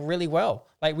Fremantle really well.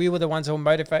 Like, we were the ones who were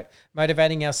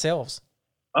motivating ourselves.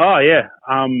 Oh yeah.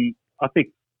 I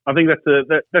think that's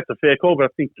a fair call, but I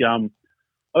think I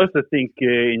also think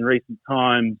in recent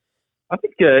times, I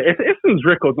think Essendon's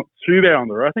record's not too bad on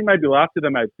the road. I think maybe last year they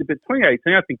made, but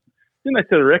 2018, I think, didn't they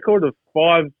set a record of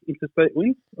 5 interstate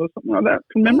wins or something like that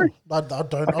from memory? I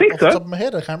don't know. I think off so. the top of my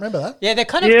head, I can't remember that. Yeah, they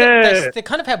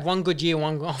kind of have one good year,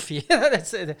 one off year. I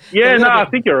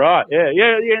think you're right. Yeah.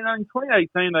 No, in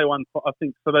 2018 they won. I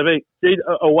think so. They beat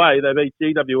away. They beat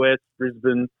GWS,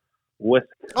 Brisbane, West.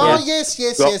 Yes.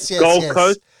 Gold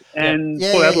Coast and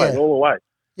Port Adelaide all the way.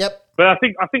 Yep. But I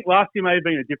think last year may have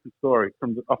been a different story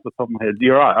off the top of my head.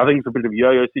 You're right. I think it's a bit of a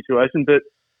yo-yo situation, but.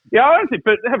 Yeah, I don't think,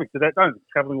 but having said that, don't think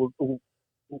travelling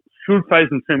should phase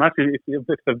them too much if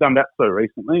they've done that so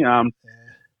recently. I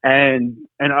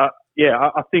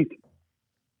think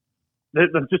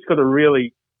they've just got to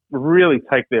really, really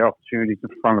take their opportunities in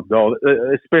front of goal,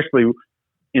 especially,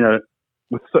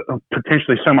 with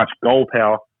potentially so much goal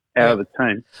power out of the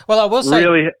team. Well, I will say,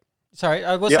 really,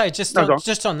 say just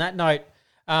on that note,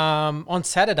 on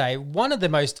Saturday, one of the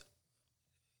most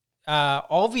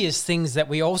obvious things that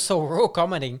we also were all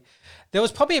commenting, there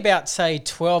was probably about, say,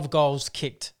 12 goals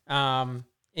kicked in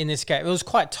this game. It was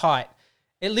quite tight.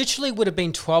 It literally would have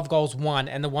been 12 goals won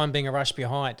and the one being a rush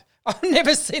behind. I've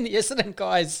never seen the Essendon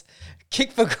guys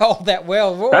kick for goal that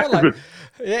well.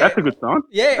 That's a good sign.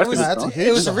 Yeah,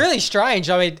 it was really strange.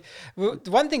 I mean,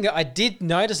 one thing that I did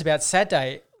notice about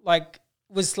Saturday,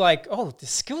 was the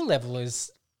skill level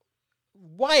is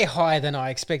way higher than I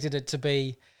expected it to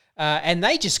be. And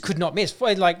they just could not miss.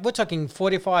 We're talking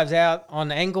 45s out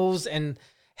on angles, and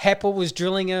Heppel was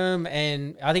drilling them,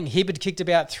 and I think Hibbard kicked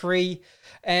about 3,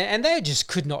 and they just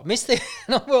could not miss there.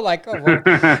 And we're like,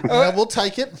 we'll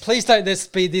take it. Please don't this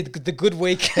be the good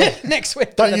week next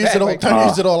week. Don't use it all. Don't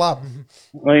use it all up.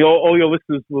 I mean, all your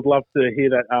listeners would love to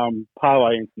hear that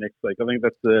parlay into next week. I think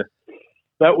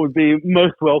that would be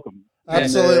most welcome.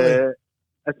 Absolutely. And,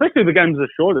 especially if the games are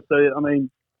shorter. So I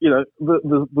mean.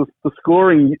 The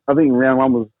scoring, I think, in round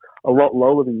one was a lot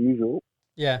lower than usual.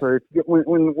 Yeah. So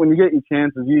when you get your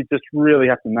chances, you just really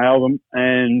have to nail them,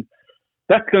 and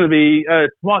that's going to be.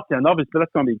 It might sound obvious, but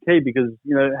that's going to be key because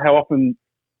how often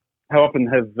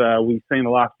have we seen the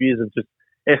last few years of just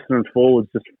Essendon forwards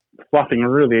just fluffing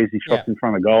really easy shots in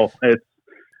front of goal.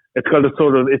 It's got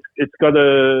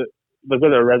to they've got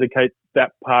to eradicate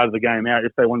that part of the game out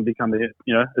if they want to become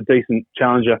a decent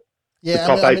challenger. Yeah,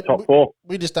 top eight, top four.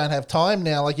 We just don't have time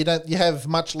now. Like you have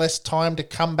much less time to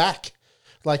come back.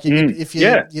 Like if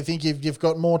you think you've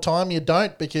got more time, you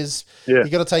don't because you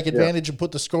got to take advantage and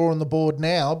put the score on the board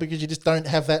now because you just don't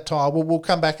have that time. We'll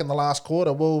come back in the last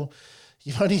quarter.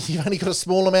 You've only got a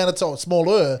smaller amount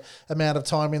of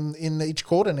time in each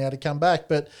quarter now to come back.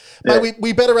 But mate,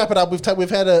 we better wrap it up. We've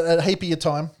had a heap of your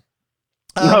time.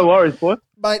 No worries, boy.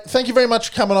 Mate, thank you very much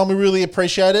for coming on. We really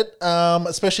appreciate it,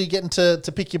 especially getting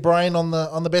to pick your brain on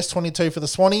the best 22 for the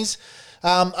Swannies.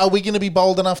 Are we going to be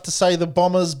bold enough to say the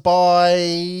Bombers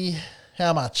by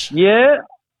how much? Yeah.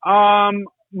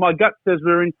 My gut says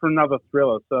we're in for another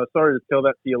thriller. So sorry to tell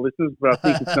that to your listeners, but I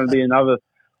think it's going to be another.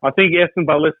 I think Essendon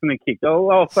by less than a kick.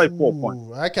 I'll say 4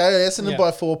 points. Okay, Essendon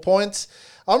by 4 points.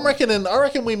 I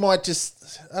reckon we might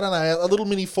just, I don't know, a little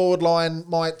mini forward line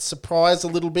might surprise a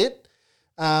little bit.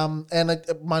 And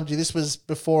mind you, this was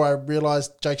before I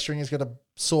realised Jake Stringer's got a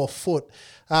sore foot.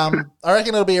 I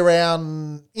reckon it'll be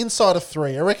around inside of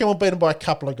 3. I reckon we'll beat them by a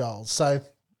couple of goals. So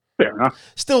fair enough.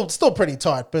 Still pretty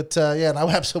tight, but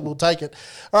absolutely we'll take it.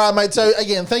 All right, mate. So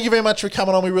again, thank you very much for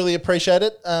coming on. We really appreciate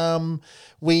it.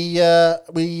 We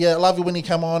love you when you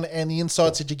come on and the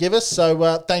insights that you give us.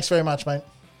 So thanks very much, mate.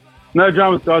 No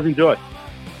dramas, guys. Enjoy.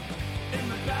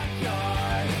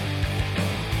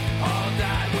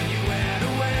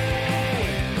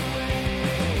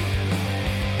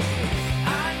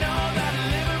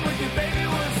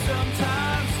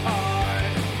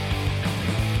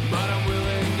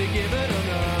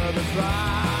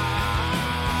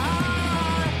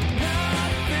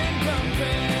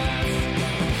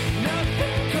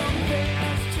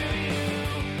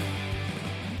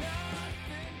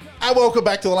 Welcome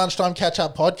back to the Lunchtime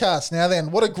Catch-Up Podcast. Now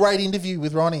then, what a great interview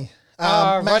with Ronny.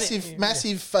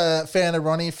 Massive fan of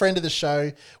Ronny, friend of the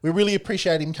show. We really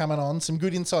appreciate him coming on. Some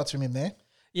good insights from him there.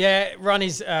 Yeah,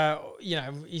 Ronny's,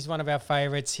 he's one of our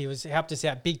favourites. He helped us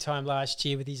out big time last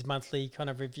year with his monthly kind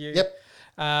of review. Yep.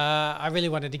 I really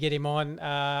wanted to get him on.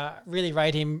 Really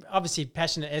rate him. Obviously,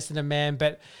 passionate Essendon man,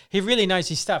 but he really knows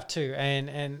his stuff too.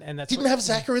 And that's didn't have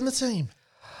Zachar in the team.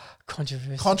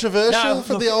 Controversial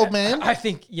for the old man. I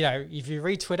think if you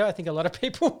read Twitter, I think a lot of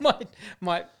people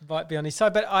might be on his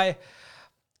side. But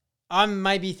I'm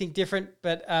maybe think different.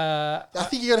 But I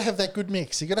think you got to have that good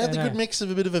mix. You got to have the good mix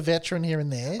of a bit of a veteran here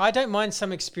and there. I don't mind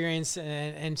some experience,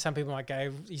 and some people might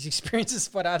go, "His experiences,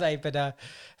 what are they?" But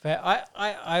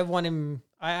I want him.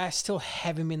 I still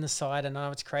have him in the side. I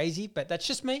know it's crazy, but that's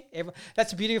just me.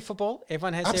 That's the beauty of football.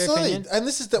 Everyone has their opinion. And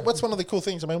this is what's one of the cool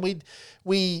things. I mean,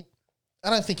 we. I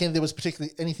don't think there was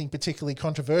anything particularly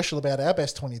controversial about our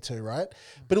best 22, right?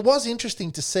 But it was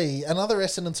interesting to see another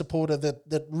Essendon supporter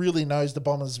that really knows the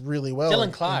Bombers really well,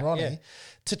 Dylan Clark, Ronny,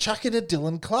 to chuck it at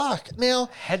Dylan Clark. Now,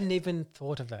 hadn't even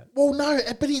thought of that. Well, no,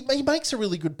 but he makes a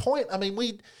really good point. I mean,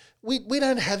 we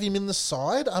don't have him in the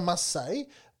side, I must say,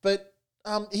 but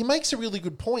he makes a really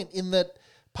good point in that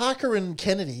Parker and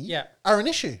Kennedy are an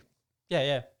issue.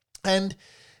 Yeah. And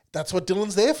that's what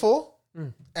Dylan's there for.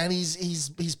 And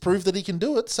he's proved that he can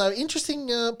do it. So interesting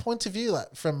point of view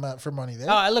from Ronny there.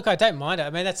 Oh, look, I don't mind it. I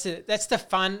mean, that's the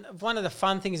fun. One of the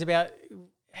fun things about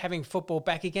having football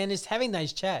back again is having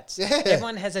those chats. Yeah.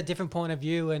 Everyone has a different point of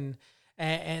view, and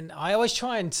I always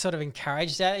try and sort of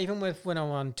encourage that, even when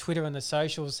I'm on Twitter and the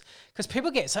socials, because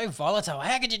people get so volatile.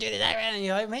 How could you do that? And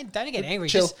you're like, man, don't get angry.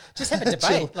 Just have a debate.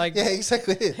 Chill. Like, yeah,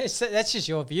 exactly. That's just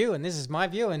your view, and this is my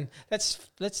view, and it's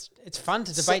fun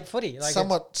to debate footy. Like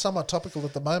somewhat topical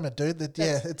at the moment, dude.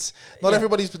 It's not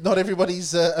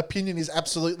everybody's opinion is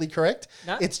absolutely correct.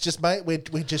 No. It's just, mate,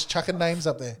 we're just chucking names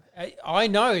up there. I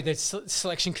know that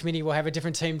selection committee will have a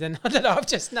different team than that I've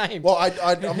just named. Well,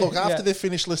 look, after they've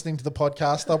finished listening to the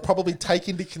podcast, they'll probably take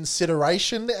into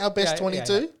consideration our best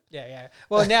 22. Yeah.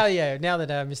 Well, now that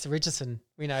Mr. Richardson,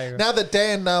 we know. Now that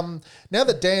Dan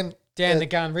the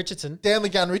Gun Richardson. Dan the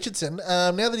Gun Richardson.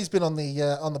 Now that he's been on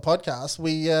the podcast,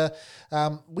 we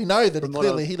know that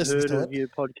clearly he listens to it. Your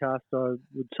podcast, I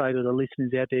would say to the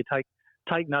listeners out there,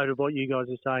 take note of what you guys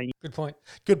are saying. Good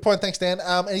point. Thanks, Dan.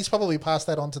 And he's probably passed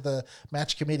that on to the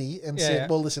match committee and said,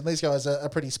 well, listen, these guys are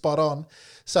pretty spot on.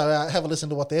 So have a listen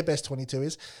to what their best 22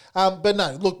 is. But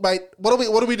no, look, mate, what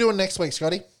are we doing next week,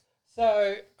 Scotty?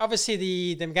 So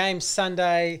obviously the game's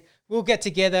Sunday. We'll get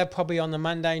together probably on the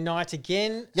Monday night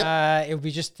again. Yep. It'll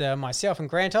be just myself and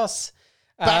Grantos.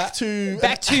 Back to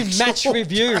match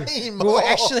review. Game. We'll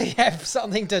actually have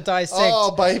something to dissect.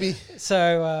 Oh, baby.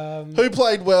 So who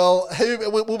played well?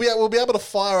 We'll be able to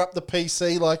fire up the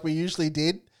PC like we usually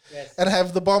did, and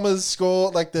have the Bombers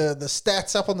score like the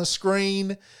stats up on the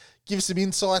screen, give some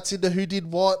insights into who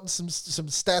did what, and some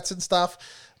stats and stuff.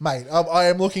 Mate, I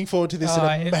am looking forward to this in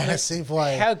a massive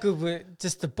way. How good were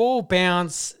just the ball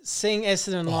bounce, seeing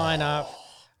Essendon line up.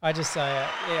 I just say,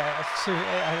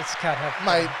 I just can't have.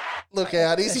 Mate, look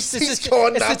out. He's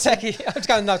gone nuts. I'm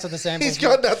going nuts with the samples. He's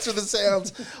gone nuts with the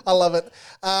sounds. I love it.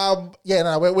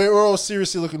 We're all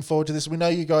seriously looking forward to this. We know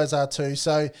you guys are too.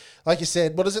 So, like you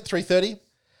said, what is it, 3:30?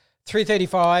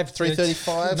 3:35.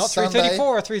 3:35 Not Sunday. 3:34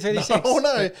 or 3:36. Oh,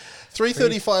 no.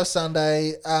 3:35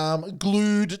 Sunday,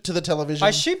 glued to the television. I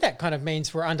assume that kind of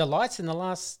means we're under lights in the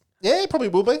last Yeah, probably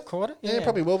will be. quarter. Yeah,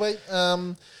 probably will be.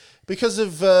 Because of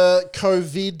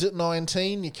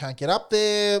COVID-19, you can't get up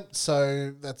there,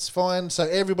 so that's fine. So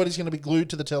everybody's going to be glued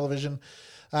to the television.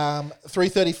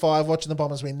 3:35, watching the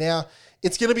Bombers win. Now,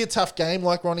 it's going to be a tough game,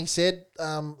 like Ronnie said.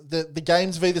 The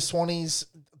games v the Swannies,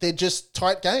 they're just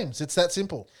tight games. It's that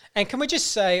simple. And can we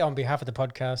just say, on behalf of the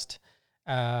podcast,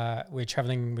 we're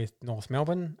travelling with North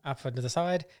Melbourne up to the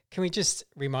side. Can we just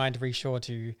remind Reshaw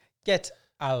to get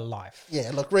a life? Yeah,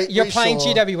 look, you're playing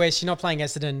GWS, you're not playing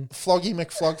Essendon. Floggy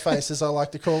McFlogface, as I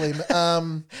like to call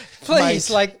him.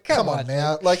 Please, mate, come on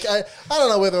now. Like, I don't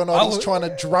know whether or not he's trying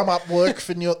to drum up work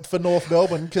for North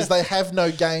Melbourne, because they have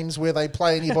no games where they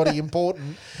play anybody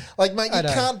important. Like, mate, you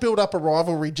can't build up a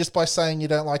rivalry just by saying you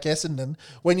don't like Essendon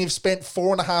when you've spent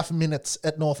 4.5 minutes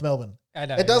at North Melbourne. I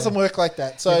know, it doesn't work like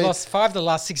that. So we've lost 5 of the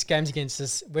last 6 games against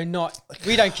us. We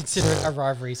don't consider it a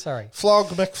rivalry. Sorry. Flog.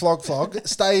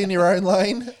 Stay in your own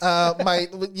lane, mate.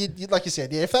 Like you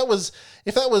said, yeah. If that was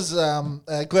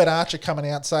Glenn Archer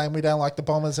coming out saying we don't like the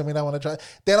Bombers and we don't want to try,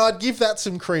 then I'd give that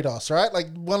some kudos, right?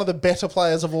 Like, one of the better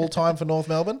players of all time for North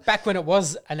Melbourne. Back when it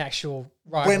was an actual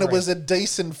rivalry. When it was a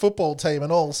decent football team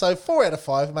and all. So 4 out of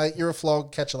 5, mate. You're a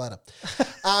flog. Catch you later.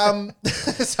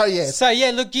 So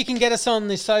yeah. Look, you can get us on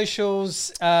the socials.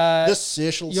 The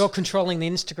socials. You're controlling the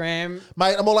Instagram.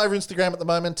 Mate, I'm all over Instagram at the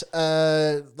moment.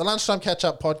 The Lunchtime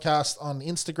Catch-Up podcast on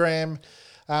Instagram.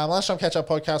 Lunchtime Catch-Up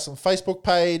podcast on Facebook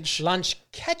page. Lunch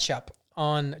Catch-Up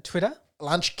on Twitter.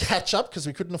 Lunch Catch-Up, because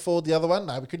we couldn't afford the other one.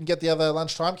 No, we couldn't get the other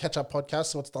Lunchtime Catch-Up podcast,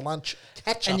 so it's the Lunch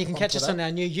Catch-Up. And you can catch us on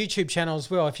our new YouTube channel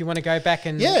as well if you want to go back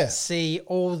and see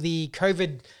all the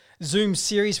COVID Zoom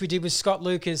series we did with Scott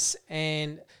Lucas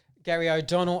and Gary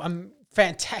O'Donnell.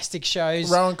 Fantastic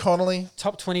shows. Rowan Connolly.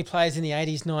 Top 20 players in the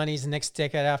 80s, 90s, the next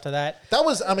decade after that. That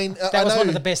was, I mean... That was one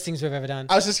of the best things we've ever done.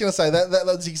 I was just going to say,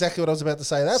 that's exactly what I was about to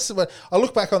say. That's what I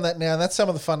look back on that now, and that's some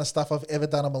of the funnest stuff I've ever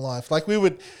done in my life. Like, we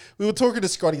were talking to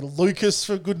Scotty Lucas,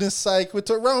 for goodness sake. We're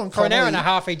talking Rowan Connolly. For an hour and a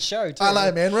half each show, too. I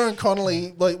know, man. Rowan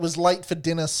Connolly was late for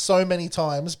dinner so many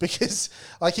times because,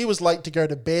 he was late to go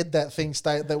to bed,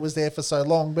 that was there for so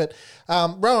long. But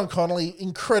Rowan Connolly,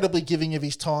 incredibly giving of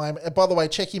his time. And by the way,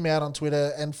 check him out on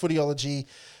Twitter and Footyology.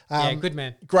 Good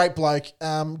man. Great bloke.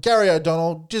 Gary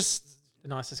O'Donnell, just the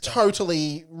nicest guy.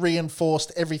 Totally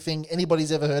reinforced everything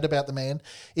anybody's ever heard about the man,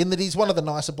 in that he's one of the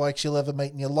nicer blokes you'll ever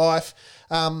meet in your life.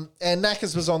 And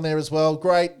Knackers was on there as well.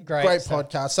 Great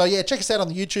podcast. So yeah, check us out on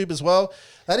the YouTube as well.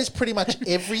 That is pretty much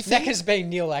everything. Knackers being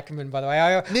Neil Ackerman, by the way.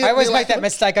 I always make that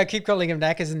mistake. I keep calling him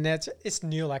Knackers, and it's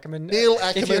Neil Ackerman. Neil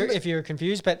Ackerman. If you're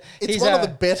confused, but it's one of the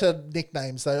better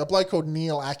nicknames though. A bloke called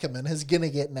Neil Ackerman is gonna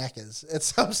get Knackers at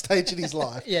some stage in his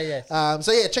life. Yeah.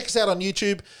 So yeah, check us out on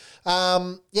YouTube.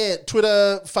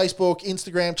 Twitter, Facebook,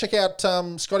 Instagram. Check out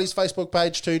Scotty's Facebook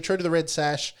page too. True to the Red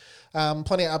Sash.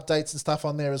 Plenty of updates and stuff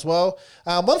on there as well.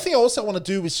 One thing I also want to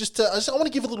do is I want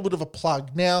to give a little bit of a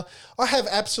plug. Now, I have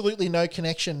absolutely no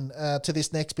connection to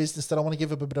this next business that I want to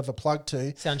give a bit of a plug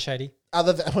to. Sounds shady.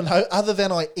 Other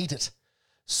than I eat it,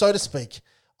 so to speak.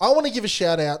 I want to give a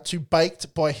shout out to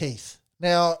Baked by Heath.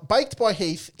 Now, Baked by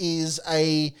Heath is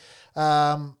a...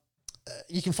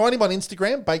 you can find him on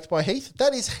Instagram, Baked by Heath.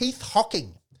 That is Heath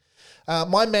Hocking.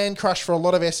 My man crush for a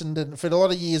lot of years at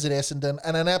Essendon,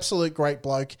 and an absolute great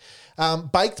bloke.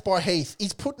 Baked by Heath.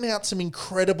 He's putting out some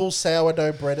incredible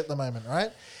sourdough bread at the moment,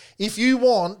 right? If you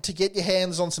want to get your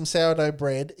hands on some sourdough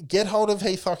bread, get hold of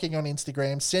Heath Hocking on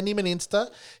Instagram. Send him an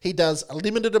Insta. He does a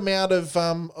limited amount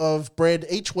of bread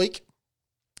each week.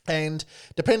 And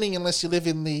depending, unless you live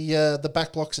in the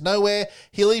back blocks of nowhere,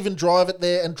 he'll even drive it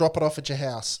there and drop it off at your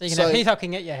house. So you can have Heath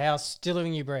Hocking at your house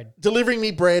delivering you bread. Delivering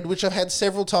me bread, which I've had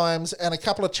several times, and a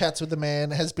couple of chats with the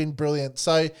man has been brilliant.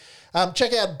 So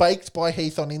check out Baked by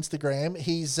Heath on Instagram.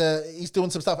 He's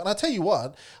doing some stuff. And I tell you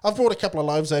what, I've brought a couple of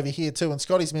loaves over here too, and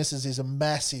Scotty's missus is a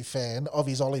massive fan of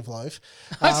his olive loaf.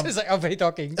 I was just like, of Heath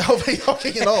Hocking. Of Heath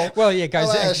Hocking and all. Well, yeah,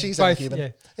 goes she's both, only human. Yeah.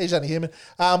 He's only human.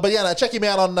 But yeah, no, check him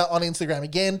out on Instagram.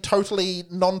 Again, totally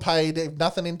non-paid,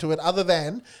 nothing into it other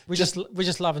than... We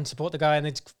just love and support the guy, and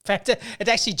in fact, it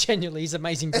actually genuinely is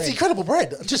amazing bread. It's incredible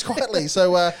bread, just quietly.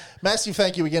 So massive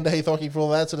thank you again to Heath Hocking for all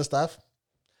that sort of stuff.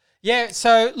 Yeah,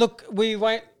 so look, we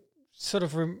won't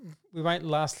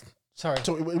last. Sorry.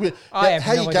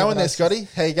 How you going there, Scotty?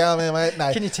 How you going there, mate?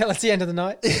 No. Can you tell it's the end of the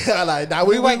night? Yeah, no.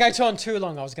 We won't go on too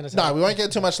long, I was going to say. No, we won't go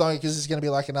too much longer because it's going to be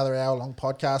like another hour-long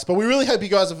podcast. But we really hope you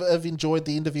guys have enjoyed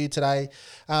the interview today.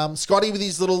 Scotty with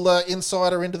his little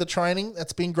insider into the training.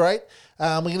 That's been great.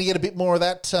 We're going to get a bit more of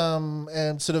that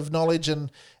and sort of knowledge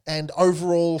and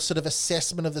overall sort of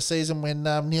assessment of the season when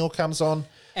Neil comes on.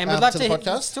 And we'd love to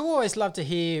podcast. Still always love to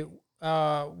hear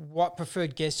what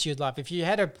preferred guests you'd love. If you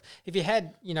had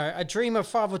a dream of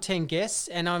 5 or 10 guests,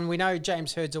 and we know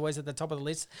James Hurd's always at the top of the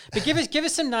list, but give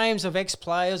us some names of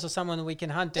ex-players or someone that we can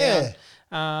hunt down.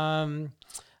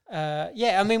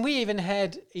 I mean, we even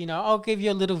had, I'll give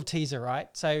you a little teaser, right?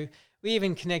 So we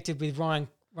even connected with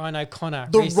Rhino Connor.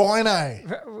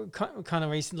 Rhino Connor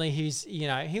recently, who's,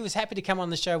 he was happy to come on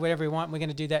the show whenever he wants. We're going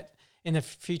to do that in the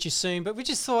future soon, but we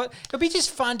just thought it'd be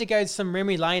just fun to go to some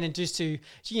memory lane and just to,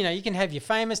 you can have your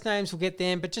famous names, we'll get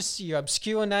them, but just your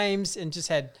obscure names and just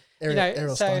had,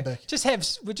 Errol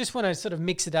Steinbeck. We just want to sort of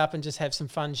mix it up and just have some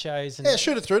fun shows. And,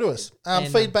 shoot it through to us.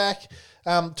 Feedback.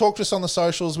 Talk to us on the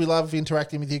socials. We love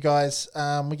interacting with you guys.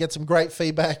 We get some great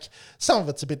feedback. Some of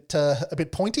it's a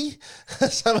bit pointy.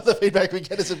 Some of the feedback we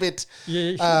get is a bit...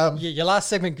 your last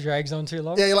segment drags on too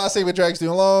long. Yeah, your last segment drags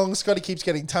too long. Scotty keeps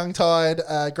getting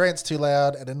tongue-tied. Grant's too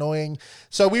loud and annoying.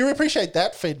 So we appreciate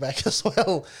that feedback as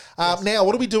well. Yes. Now,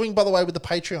 what are we doing, by the way, with the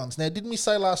Patreons? Now, didn't we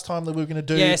say last time that we were going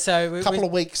to do a couple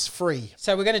of weeks free?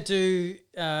 So we're going to do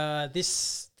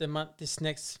this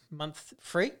next month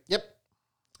free. Yep.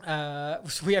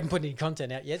 We haven't put any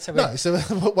content out yet. So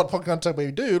what content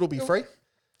we do, it'll be free.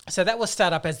 So that will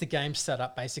start up as the game start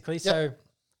up, basically. Yep. So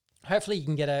hopefully you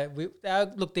can get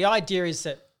look, the idea is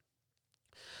that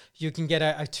you can get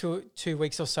a 2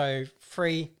 weeks or so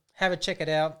free, have a check it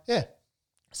out. Yeah.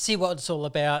 See what it's all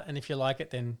about. And if you like it,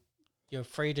 then you're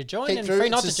free to join and free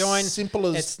not to join. Simple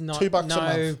as it's not, $2 a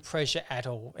month. No pressure at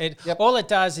all. All it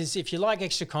does is if you like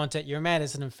extra content, you're a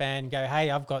Madison fan, go, hey,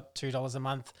 I've got $2 a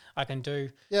month I can do.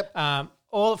 Yep.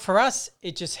 All for us,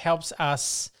 it just helps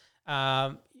us.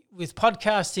 With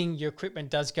podcasting, your equipment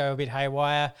does go a bit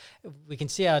haywire. We can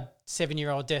see our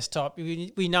 7-year-old desktop.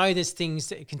 We know there's things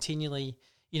that continually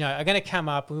are going to come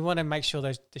up. We want to make sure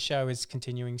the show is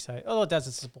continuing. So all it does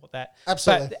is support that.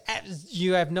 Absolutely. But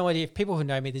you have no idea. If people who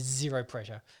know me, there's zero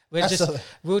pressure.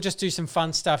 We'll just do some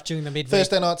fun stuff during the midweek.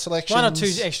 Thursday night selections. 1 or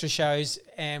 2 extra shows,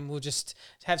 and we'll just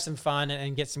have some fun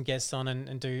and get some guests on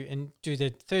and do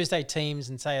the Thursday teams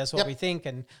and say us what we think,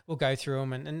 and we'll go through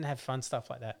them and have fun stuff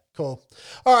like that. Cool.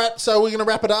 All right, so we're going to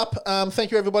wrap it up.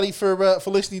 Thank you everybody for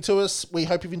listening to us. We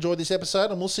hope you've enjoyed this episode,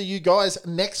 and we'll see you guys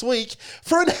next week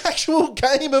for an actual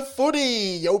game of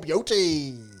footy. Yo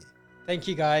beauty. Thank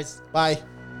you guys. Bye.